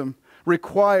evangelism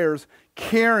requires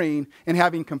caring and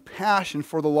having compassion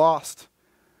for the lost.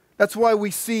 That's why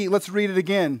we see, let's read it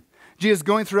again. Jesus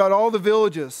going throughout all the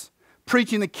villages,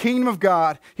 preaching the kingdom of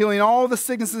God, healing all the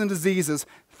sicknesses and diseases.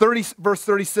 Verse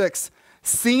 36,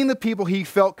 seeing the people, he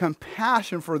felt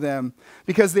compassion for them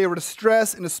because they were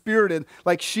distressed and dispirited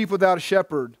like sheep without a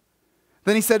shepherd.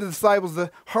 Then he said to the disciples, the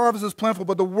harvest is plentiful,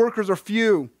 but the workers are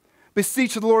few.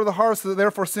 Beseech the Lord of the harvest, that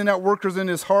therefore send out workers in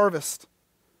his harvest.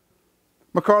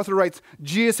 MacArthur writes,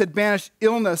 Jesus had banished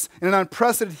illness in an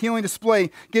unprecedented healing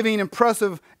display, giving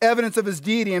impressive evidence of his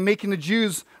deity and making the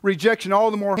Jews' rejection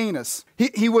all the more heinous.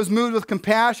 He was moved with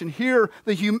compassion. Here,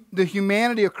 the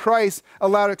humanity of Christ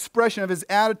allowed expression of his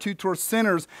attitude towards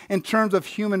sinners in terms of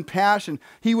human passion.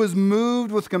 He was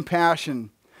moved with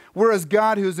compassion. Whereas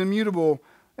God, who is immutable,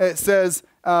 it says,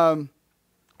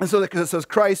 and so it says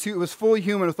Christ, who was fully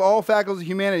human with all faculties of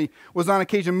humanity, was on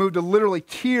occasion moved to literally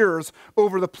tears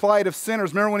over the plight of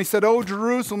sinners. Remember when he said, oh,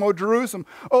 Jerusalem,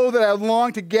 oh, that I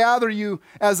long to gather you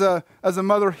as a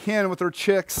mother hen with her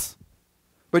chicks,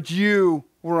 but you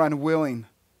were unwilling.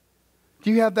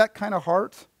 Do you have that kind of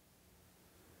heart?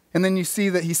 And then you see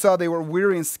that he saw they were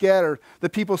weary and scattered. The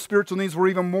people's spiritual needs were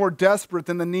even more desperate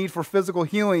than the need for physical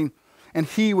healing. And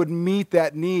he would meet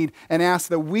that need and ask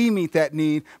that we meet that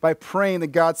need by praying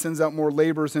that God sends out more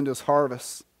laborers into his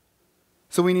harvest.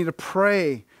 So we need to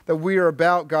pray that we are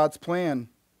about God's plan.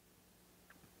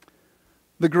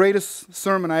 The greatest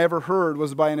sermon I ever heard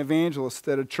was by an evangelist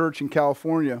at a church in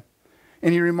California.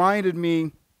 And he reminded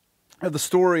me of the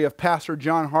story of Pastor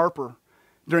John Harper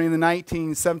during the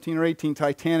 1917 or 18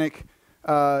 Titanic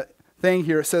thing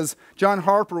here. It says, John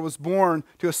Harper was born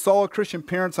to a solid Christian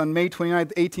parents on May 29,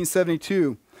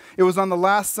 1872. It was on the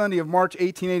last Sunday of March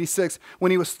 1886,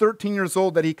 when he was 13 years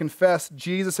old, that he confessed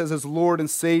Jesus as his Lord and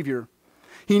Savior.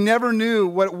 He never knew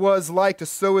what it was like to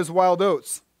sow his wild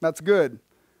oats. That's good.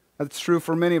 That's true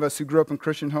for many of us who grew up in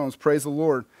Christian homes. Praise the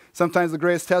Lord. Sometimes the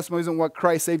greatest testimony isn't what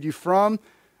Christ saved you from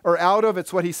or out of,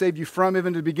 it's what he saved you from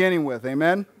even to beginning with.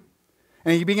 Amen?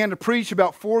 And he began to preach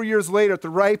about 4 years later at the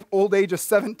ripe old age of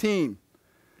 17.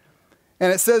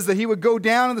 And it says that he would go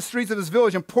down in the streets of his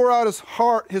village and pour out his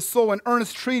heart, his soul, in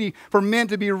earnest entreaty for men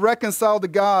to be reconciled to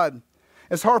God.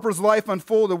 As Harper's life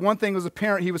unfolded, one thing was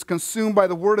apparent: he was consumed by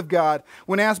the Word of God.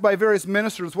 When asked by various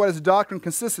ministers what his doctrine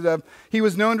consisted of, he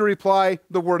was known to reply,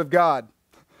 the Word of God.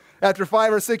 After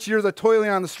 5 or 6 years of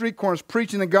toiling on the street corners,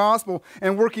 preaching the gospel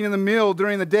and working in the mill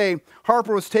during the day,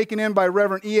 Harper was taken in by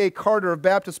Reverend E.A. Carter of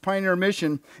Baptist Pioneer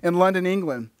Mission in London,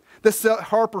 England. This set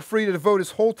Harper free to devote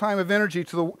his whole time of energy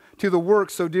to the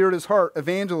work so dear to his heart,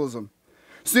 evangelism.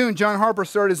 Soon, John Harper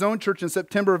started his own church in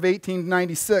September of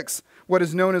 1896, what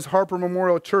is known as Harper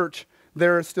Memorial Church,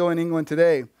 there still in England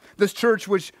today. This church,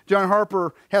 which John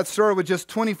Harper had started with just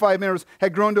 25 members,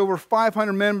 had grown to over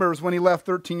 500 members when he left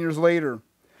 13 years later.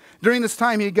 During this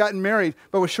time, he had gotten married,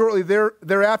 but was shortly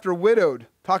thereafter widowed.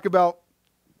 Talk about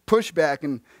pushback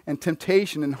and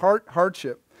temptation and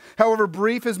hardship. However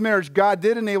brief his marriage, God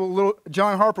did enable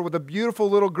John Harper with a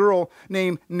beautiful little girl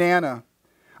named Nana.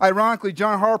 Ironically,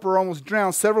 John Harper almost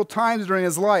drowned several times during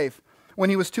his life.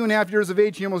 When he was 2.5 years of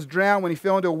age, he almost drowned when he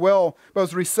fell into a well, but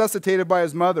was resuscitated by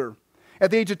his mother. At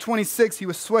the age of 26, he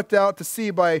was swept out to sea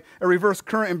by a reverse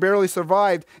current and barely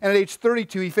survived. And at age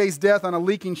 32, he faced death on a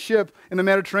leaking ship in the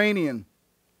Mediterranean.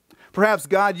 Perhaps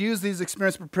God used these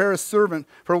experiences to prepare his servant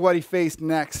for what he faced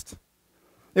next.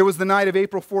 It was the night of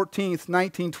April 14th,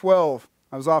 1912.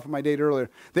 I was off at my date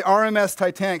earlier. The RMS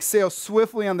Titanic sailed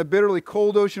swiftly on the bitterly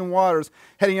cold ocean waters,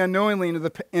 heading unknowingly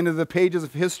into the pages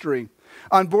of history.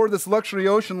 On board this luxury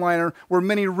ocean liner were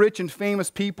many rich and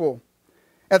famous people.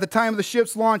 At the time of the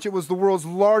ship's launch, it was the world's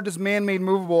largest man-made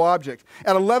movable object.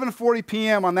 At 11:40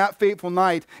 p.m. on that fateful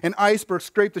night, an iceberg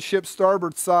scraped the ship's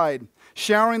starboard side,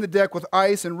 showering the deck with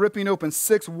ice and ripping open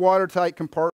 6 watertight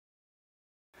compartments.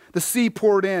 The sea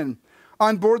poured in.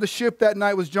 On board the ship that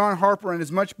night was John Harper and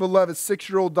his much-beloved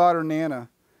 6-year-old daughter, Nana.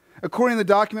 According to the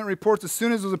document reports, as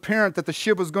soon as it was apparent that the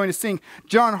ship was going to sink,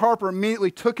 John Harper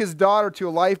immediately took his daughter to a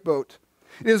lifeboat.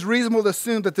 It is reasonable to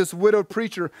assume that this widowed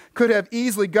preacher could have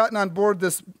easily gotten on board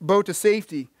this boat to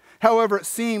safety. However, it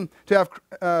seemed to have,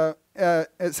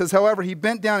 it says, however, he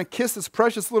bent down and kissed this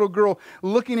precious little girl.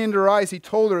 Looking into her eyes, he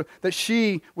told her that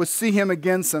she would see him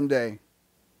again someday.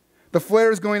 The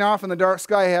flares going off in the dark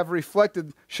sky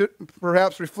should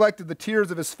perhaps reflected the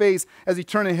tears of his face as he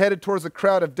turned and headed towards the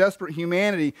crowd of desperate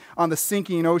humanity on the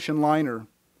sinking ocean liner.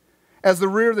 As the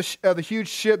rear of the huge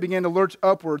ship began to lurch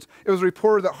upwards, it was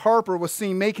reported that Harper was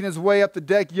seen making his way up the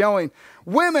deck yelling,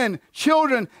 "Women,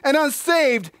 children, and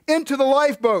unsaved into the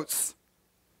lifeboats!"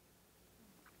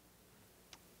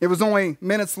 It was only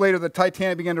minutes later that the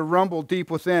Titanic began to rumble deep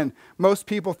within. Most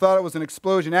people thought it was an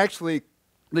explosion. Actually,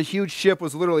 the huge ship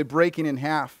was literally breaking in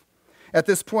half. At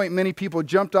this point, many people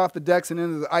jumped off the decks and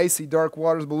into the icy, dark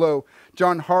waters below.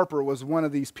 John Harper was one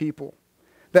of these people.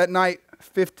 That night,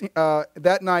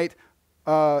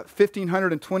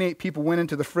 1,528 people went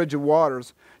into the frigid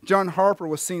waters. John Harper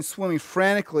was seen swimming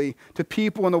frantically to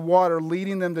people in the water,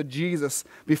 leading them to Jesus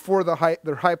before their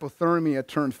hypothermia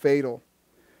turned fatal.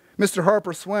 Mr.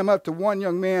 Harper swam up to one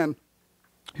young man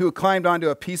who had climbed onto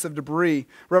a piece of debris.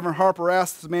 Reverend Harper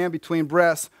asked the man between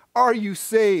breaths, "Are you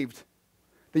saved?"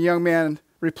 The young man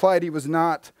replied he was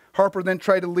not. Harper then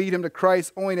tried to lead him to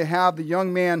Christ, only to have the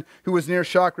young man who was near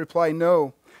shock reply,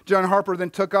 "No." John Harper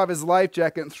then took off his life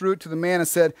jacket and threw it to the man and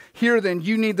said, "Here then,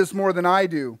 you need this more than I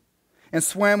do." and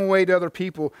swam away to other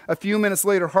people. A few minutes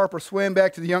later, Harper swam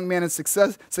back to the young man and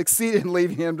succeeded in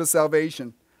leading him to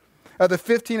salvation. Of the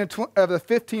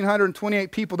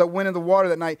 1,528 people that went in the water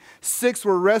that night, 6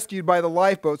 were rescued by the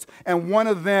lifeboats, and one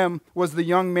of them was the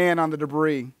young man on the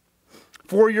debris.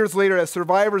 4 years later, at a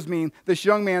survivors meeting, this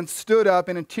young man stood up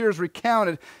and in tears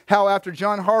recounted how after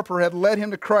John Harper had led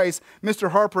him to Christ,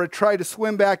 Mr. Harper had tried to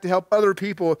swim back to help other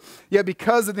people, yet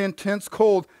because of the intense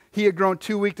cold, he had grown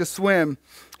too weak to swim.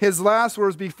 His last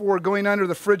words before going under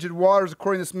the frigid waters,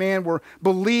 according to this man, were,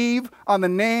 "Believe on the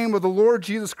name of the Lord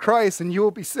Jesus Christ and you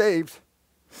will be saved."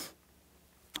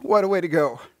 What a way to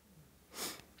go.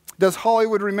 Does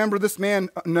Hollywood remember this man?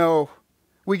 No.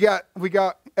 We got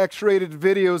X-rated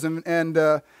videos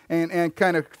and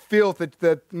kind of filth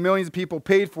that millions of people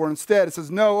paid for. Instead, it says,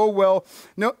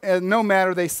 no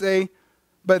matter, they say.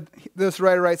 But this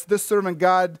writer writes, this servant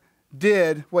God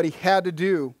did what he had to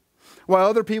do. While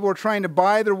other people were trying to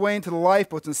buy their way into the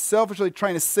lifeboats and selfishly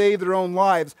trying to save their own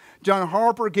lives, John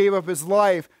Harper gave up his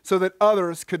life so that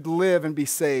others could live and be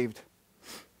saved.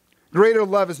 Greater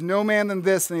love is no man than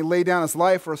this, and he laid down his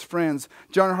life for his friends.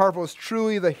 John Harper was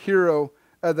truly the hero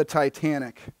of the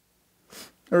Titanic.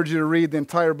 I urge you to read the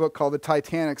entire book called The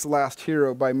Titanic's Last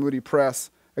Hero by Moody Press,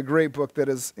 a great book that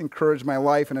has encouraged my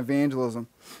life in evangelism.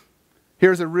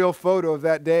 Here's a real photo of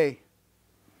that day.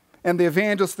 And the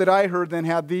evangelist that I heard then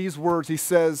had these words. He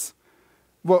says,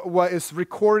 what is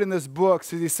recorded in this book,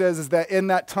 he says, is that in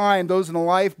that time, those in the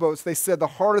lifeboats, they said the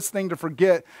hardest thing to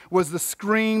forget was the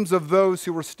screams of those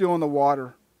who were still in the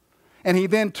water. And he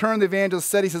then turned to the evangelist and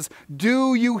said, he says,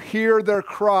 "Do you hear their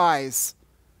cries?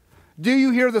 Do you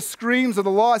hear the screams of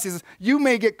the lost?" He says, "You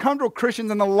may get comfortable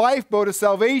Christians in the lifeboat of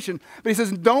salvation." But he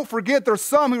says, don't forget there's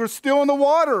some who are still in the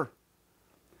water.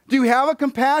 Do you have a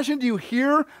compassion? Do you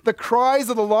hear the cries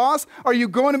of the lost? Are you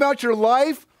going about your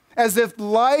life as if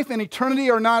life and eternity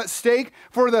are not at stake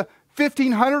for the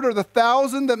 1,500 or the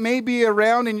 1,000 that may be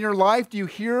around in your life? Do you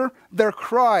hear their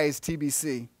cries,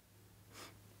 TBC?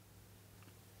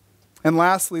 And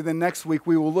lastly, then next week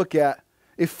we will look at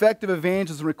effective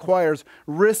evangelism requires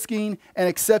risking and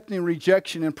accepting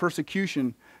rejection and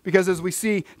persecution. Because as we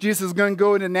see, Jesus is going to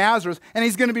go into Nazareth and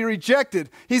he's going to be rejected.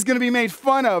 He's going to be made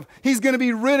fun of. He's going to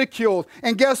be ridiculed.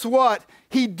 And guess what?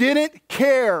 He didn't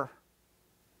care.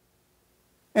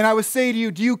 And I would say to you,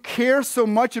 do you care so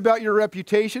much about your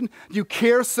reputation? Do you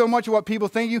care so much about what people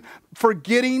think of you,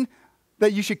 forgetting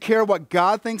that you should care what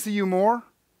God thinks of you more?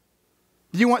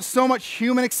 Do you want so much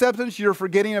human acceptance you're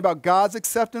forgetting about God's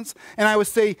acceptance? And I would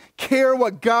say, care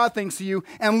what God thinks of you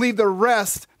and leave the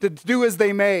rest to do as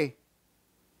they may.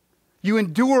 You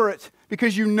endure it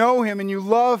because you know him and you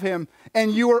love him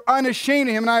and you are unashamed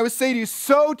of him. And I would say to you,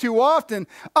 so too often,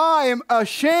 I am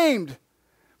ashamed.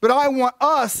 But I want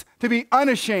us to be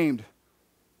unashamed.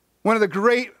 One of the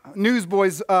great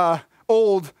Newsboys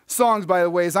old songs, by the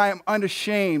way, is "I am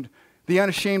unashamed, the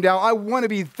unashamed owl." I want to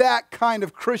be that kind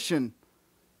of Christian.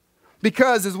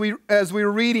 Because as we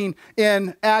were reading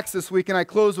in Acts this week, and I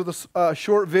close with a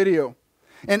short video.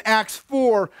 In Acts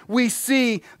 4, we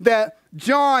see that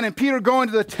John and Peter go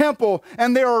into the temple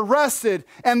and they're arrested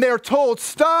and they're told,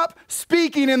 "Stop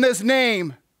speaking in this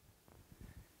name."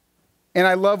 And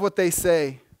I love what they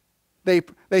say.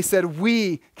 They said,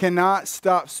 "We cannot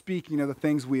stop speaking of the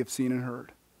things we have seen and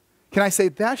heard." Can I say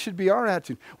that should be our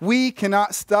attitude? We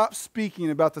cannot stop speaking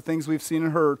about the things we've seen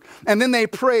and heard. And then they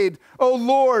prayed, "Oh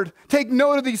Lord, take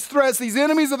note of these threats, these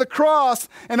enemies of the cross,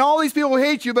 and all these people who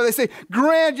hate you." But they say,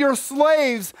 "Grant your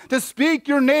slaves to speak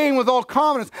your name with all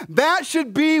confidence." That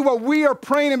should be what we are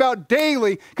praying about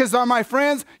daily. Because my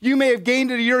friends, you may have gained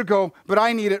it a year ago, but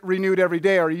I need it renewed every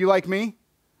day. Are you like me?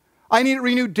 I need it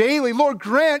renewed daily. Lord,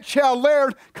 grant Chad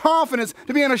Laird confidence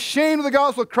to be unashamed of the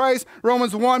gospel of Christ,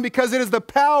 Romans 1, because it is the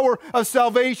power of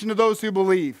salvation to those who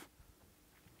believe.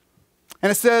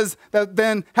 And it says that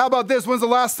then, how about this? When's the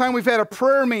last time we've had a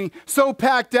prayer meeting so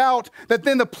packed out that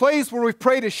then the place where we've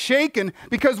prayed is shaken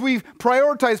because we've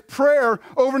prioritized prayer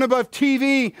over and above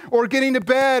TV or getting to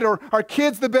bed or our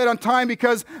kids to bed on time,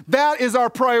 because that is our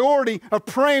priority of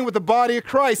praying with the body of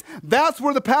Christ. That's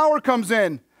where the power comes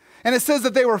in. And it says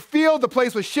that they were filled, the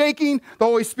place was shaking, the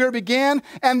Holy Spirit began,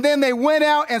 and then they went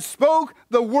out and spoke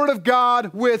the word of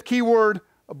God with, keyword,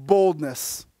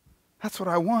 boldness. That's what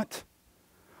I want.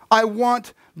 I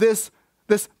want this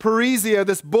parousia,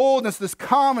 this boldness, this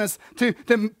confidence to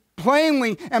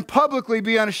plainly and publicly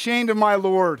be unashamed of my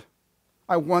Lord.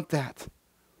 I want that.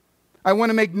 I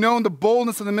want to make known the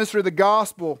boldness of the mystery of the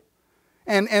gospel.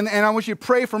 And I want you to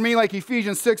pray for me like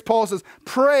Ephesians 6, Paul says,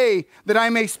 pray that I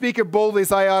may speak it boldly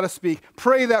as I ought to speak.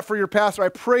 Pray that for your pastor. I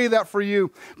pray that for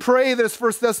you. Pray that, as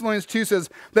 1 Thessalonians 2 says,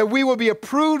 that we will be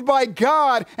approved by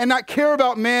God and not care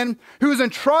about men, who has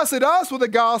entrusted us with the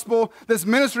gospel, this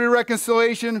ministry of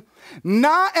reconciliation,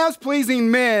 not as pleasing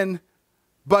men,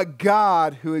 but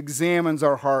God who examines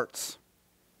our hearts.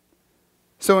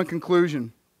 So in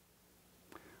conclusion,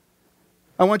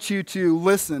 I want you to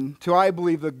listen to, I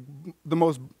believe, the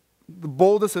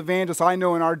boldest evangelist I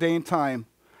know in our day and time.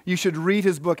 You should read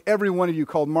his book, every one of you,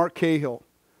 called Mark Cahill.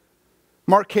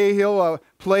 Mark Cahill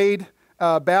played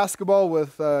basketball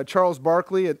with Charles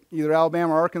Barkley at either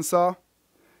Alabama or Arkansas.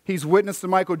 He's witnessed to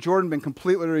Michael Jordan, been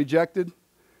completely rejected.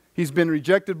 He's been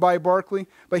rejected by Barkley,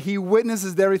 but he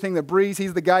witnesses to everything that breathes.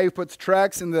 He's the guy who puts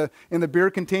tracts in the beer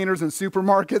containers in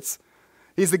supermarkets.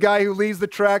 He's the guy who leaves the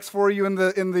tracts for you in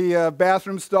the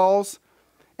bathroom stalls.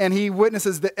 And he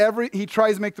witnesses to he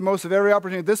tries to make the most of every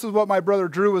opportunity. This is what my brother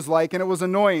Drew was like, and it was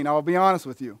annoying, I'll be honest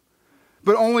with you.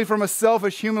 But only from a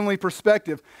selfish, humanly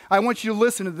perspective. I want you to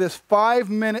listen to this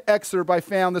 5-minute excerpt I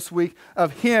found this week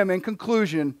of him, in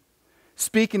conclusion,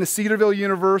 speaking to Cedarville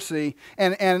University,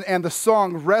 and the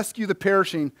song, Rescue the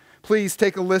Perishing. Please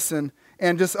take a listen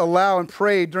and just allow and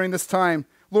pray during this time.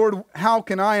 Lord, how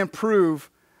can I improve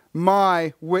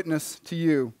my witness to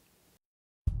you?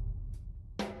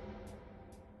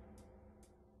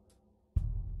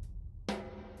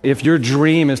 If your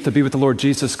dream is to be with the Lord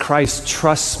Jesus Christ,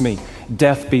 trust me,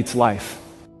 death beats life.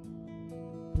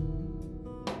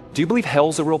 Do you believe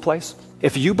hell's a real place?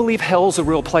 If you believe hell's a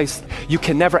real place, you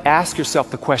can never ask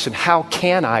yourself the question, how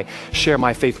can I share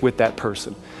my faith with that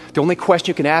person? The only question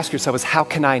you can ask yourself is, how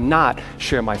can I not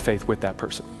share my faith with that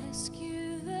person?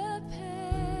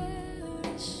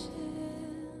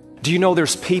 Do you know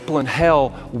there's people in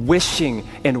hell wishing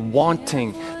and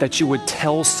wanting that you would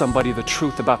tell somebody the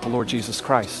truth about the Lord Jesus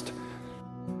Christ?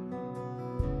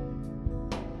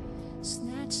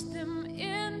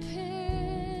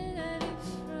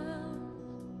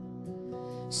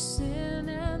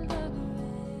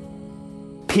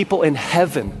 People in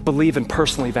heaven believe in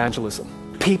personal evangelism.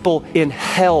 People in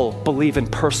hell believe in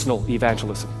personal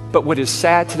evangelism. But what is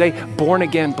sad today,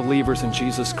 born-again believers in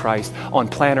Jesus Christ on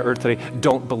planet Earth today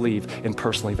don't believe in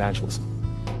personal evangelism.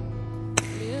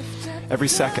 Every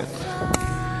second,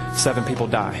 7 people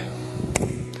die.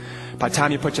 By the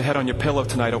time you put your head on your pillow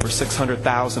tonight, over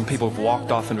 600,000 people have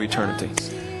walked off into eternity.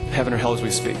 Heaven or hell as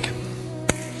we speak.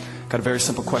 Got a very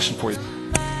simple question for you.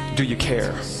 Do you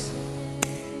care?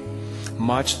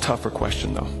 Much tougher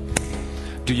question, though.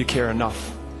 Do you care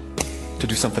enough to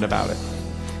do something about it?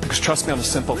 Because trust me on the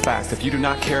simple fact, if you do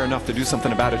not care enough to do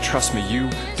something about it, trust me, you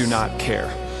do not care.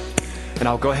 And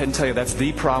I'll go ahead and tell you, that's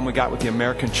the problem we got with the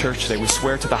American church today. We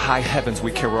swear to the high heavens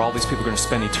we care where all these people are going to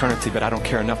spend eternity, but I don't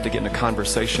care enough to get in a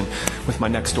conversation with my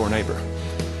next door neighbor,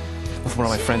 with one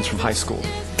of my friends from high school.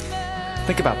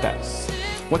 Think about that.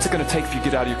 What's it going to take for you to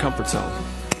get out of your comfort zone?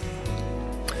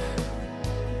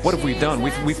 What have we done?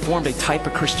 We've formed a type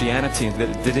of Christianity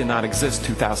that did not exist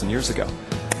 2,000 years ago.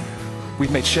 We've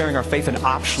made sharing our faith an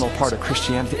optional part of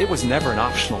Christianity. It was never an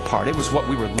optional part. It was what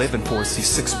we were living for, to see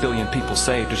 6 billion people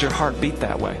saved. Does your heart beat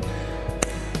that way?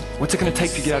 What's it going to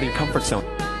take to get out of your comfort zone?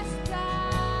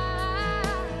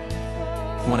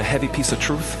 You want a heavy piece of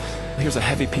truth? Here's a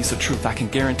heavy piece of truth. I can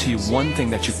guarantee you one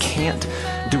thing that you can't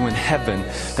do in heaven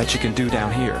that you can do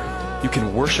down here. You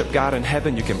can worship God in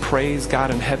heaven. You can praise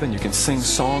God in heaven. You can sing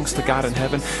songs to God in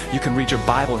heaven. You can read your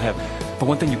Bible in heaven. But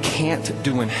one thing you can't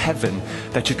do in heaven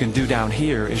that you can do down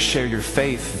here is share your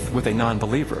faith with a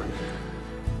non-believer.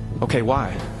 Okay,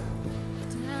 why?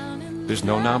 There's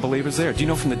no non-believers there. Do you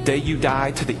know from the day you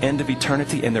die to the end of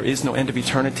eternity, and there is no end of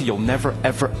eternity, you'll never,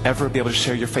 ever, ever be able to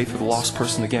share your faith with a lost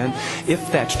person again?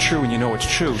 If that's true, and you know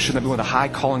it's true, shouldn't that be one of the high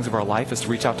callings of our life, is to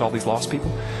reach out to all these lost people?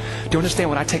 Do you understand,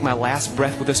 when I take my last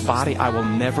breath with this body, I will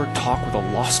never talk with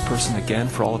a lost person again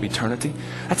for all of eternity?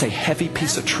 That's a heavy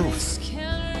piece of truth.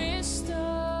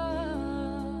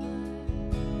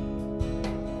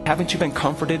 Haven't you been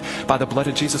comforted by the blood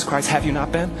of Jesus Christ? Have you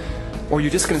not been? Or are you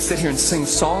just going to sit here and sing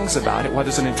songs about it while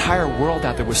there's an entire world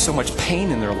out there with so much pain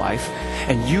in their life,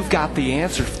 and you've got the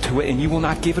answer to it, and you will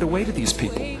not give it away to these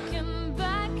people?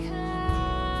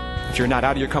 If you're not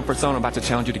out of your comfort zone, I'm about to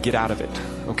challenge you to get out of it,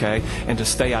 okay? And to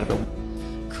stay out of it.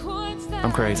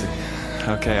 I'm crazy.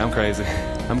 Okay, I'm crazy.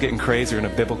 I'm getting crazier in a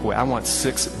biblical way. I want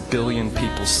 6 billion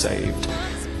people saved.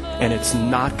 And it's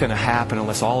not going to happen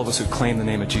unless all of us who claim the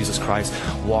name of Jesus Christ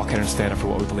walk in and stand up for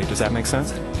what we believe. Does that make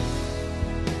sense?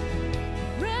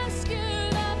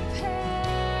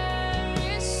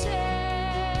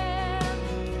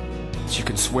 You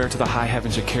can swear to the high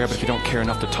heavens you care, but if you don't care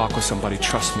enough to talk with somebody,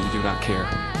 trust me, you do not care.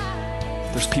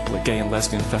 There's people at gay and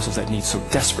lesbian festivals that need so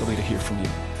desperately to hear from you.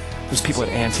 There's people at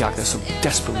Antioch that so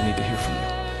desperately need to hear from you.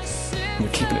 And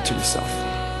you're keeping it to yourself.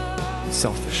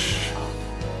 Selfish.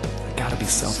 You gotta be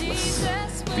selfless.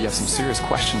 But you have some serious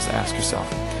questions to ask yourself.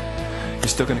 You're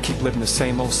still going to keep living the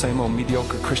same old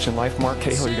mediocre Christian life, Mark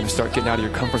Cahill? You're going to start getting out of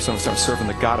your comfort zone and start serving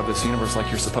the God of this universe like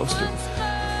you're supposed to?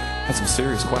 I had some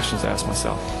serious questions to ask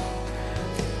myself.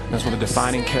 And that's one of the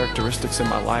defining characteristics in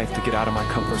my life, to get out of my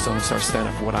comfort zone and start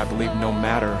standing up for what I believe, no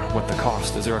matter what the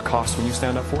cost. Is there a cost when you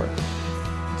stand up for it?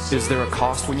 Is there a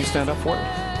cost when you stand up for it?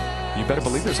 You better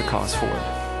believe there's a cost for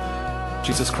it.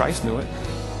 Jesus Christ knew it,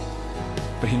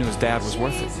 but he knew his dad was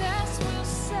worth it.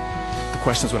 The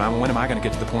question is, when am I going to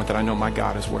get to the point that I know my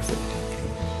God is worth it,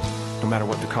 no matter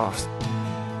what the cost?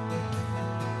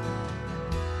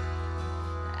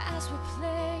 As we're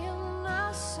playing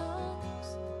our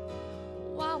songs,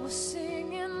 while we're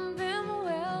singing them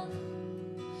well,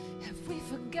 have we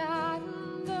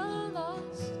forgotten the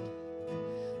lost,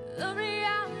 the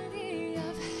reality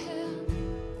of hell?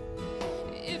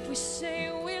 If we say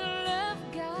we love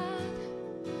God,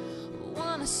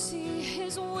 wanna see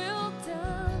his will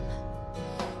done,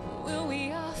 will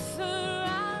we offer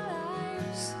our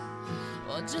lives,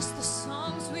 or just the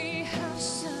songs we have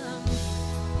sung?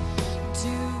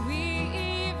 Do we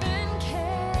even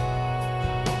care?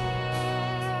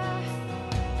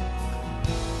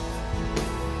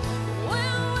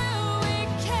 When will we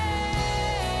care?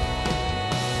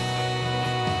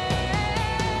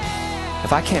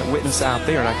 If I can't witness out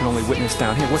there and I can only witness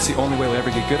down here, what's the only way we'll ever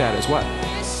get good at is what?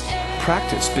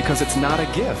 Practice, because it's not a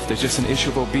gift. It's just an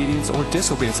issue of obedience or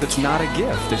disobedience. It's not a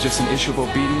gift. It's just an issue of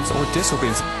obedience or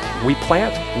disobedience. We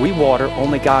plant, we water,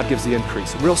 only God gives the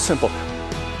increase. Real simple.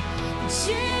 Jesus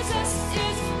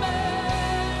is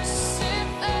merciful.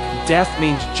 Death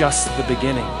means just the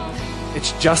beginning.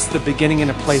 It's just the beginning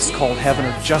in a place called heaven,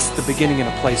 or just the beginning in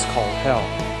a place called hell.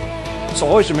 So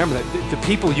always remember that the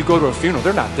people you go to a funeral,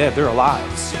 they're not dead, they're alive.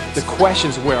 The question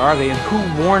is, where are they, and who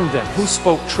warned them? Who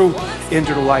spoke truth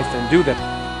into their life and do that?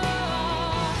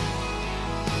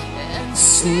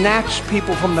 Snatch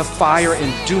people from the fire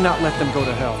and do not let them go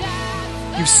to hell.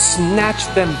 You snatch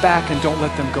them back and don't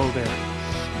let them go there.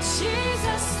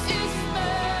 Jesus is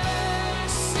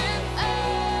merciful.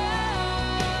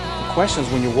 The question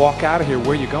is, when you walk out of here,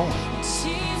 where are you going? Jesus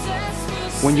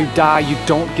is When you die, you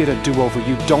don't get a do-over.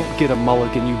 You don't get a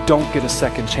mulligan. You don't get a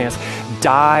second chance.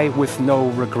 Die with no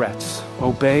regrets.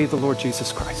 Obey the Lord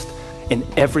Jesus Christ in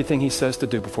everything he says to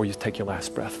do before you take your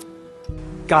last breath.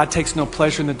 God takes no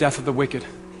pleasure in the death of the wicked.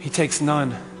 He takes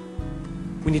none.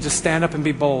 We need to stand up and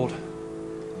be bold.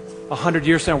 100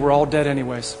 years from now, we're all dead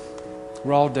anyways.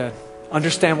 We're all dead.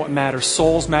 Understand what matters.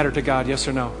 Souls matter to God, yes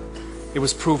or no? It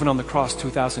was proven on the cross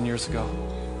 2,000 years ago.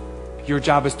 Your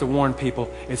job is to warn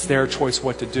people. It's their choice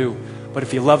what to do. But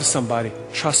if you love somebody,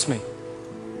 trust me,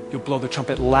 you'll blow the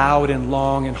trumpet loud and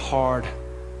long and hard,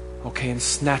 okay, and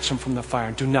snatch them from the fire.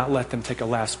 And do not let them take a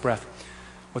last breath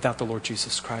without the Lord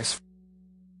Jesus Christ.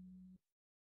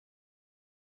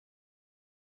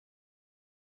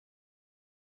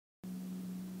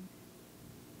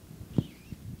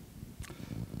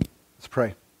 Let's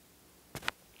pray.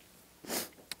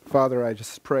 Father, I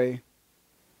just pray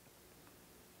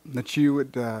that you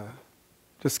would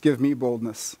just give me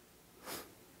boldness,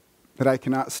 that I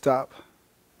cannot stop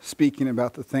speaking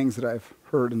about the things that I've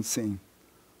heard and seen.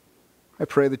 I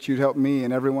pray that you'd help me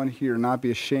and everyone here not be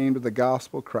ashamed of the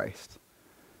gospel of Christ,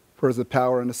 for it is the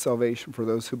power and the salvation for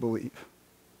those who believe.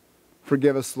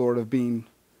 Forgive us, Lord, of being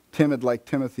timid like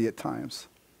Timothy at times.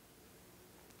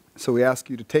 So we ask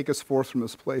you to take us forth from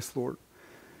this place, Lord,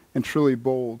 and truly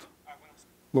bold.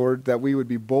 Lord, that we would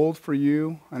be bold for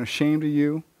you, unashamed of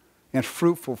you, and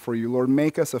fruitful for you. Lord,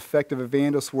 make us effective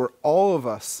evangelists where all of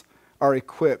us are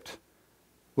equipped,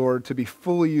 Lord, to be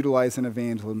fully utilized in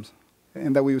evangelism,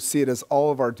 and that we would see it as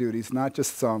all of our duties, not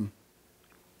just some,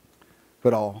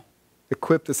 but all.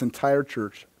 Equip this entire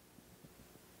church.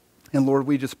 And Lord,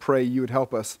 we just pray you would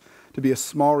help us to be a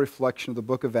small reflection of the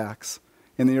book of Acts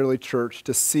in the early church,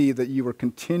 to see that you were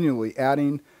continually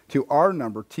adding to our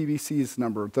number, TBC's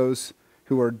number, those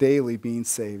who are daily being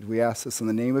saved. We ask this in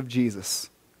the name of Jesus.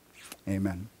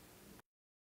 Amen.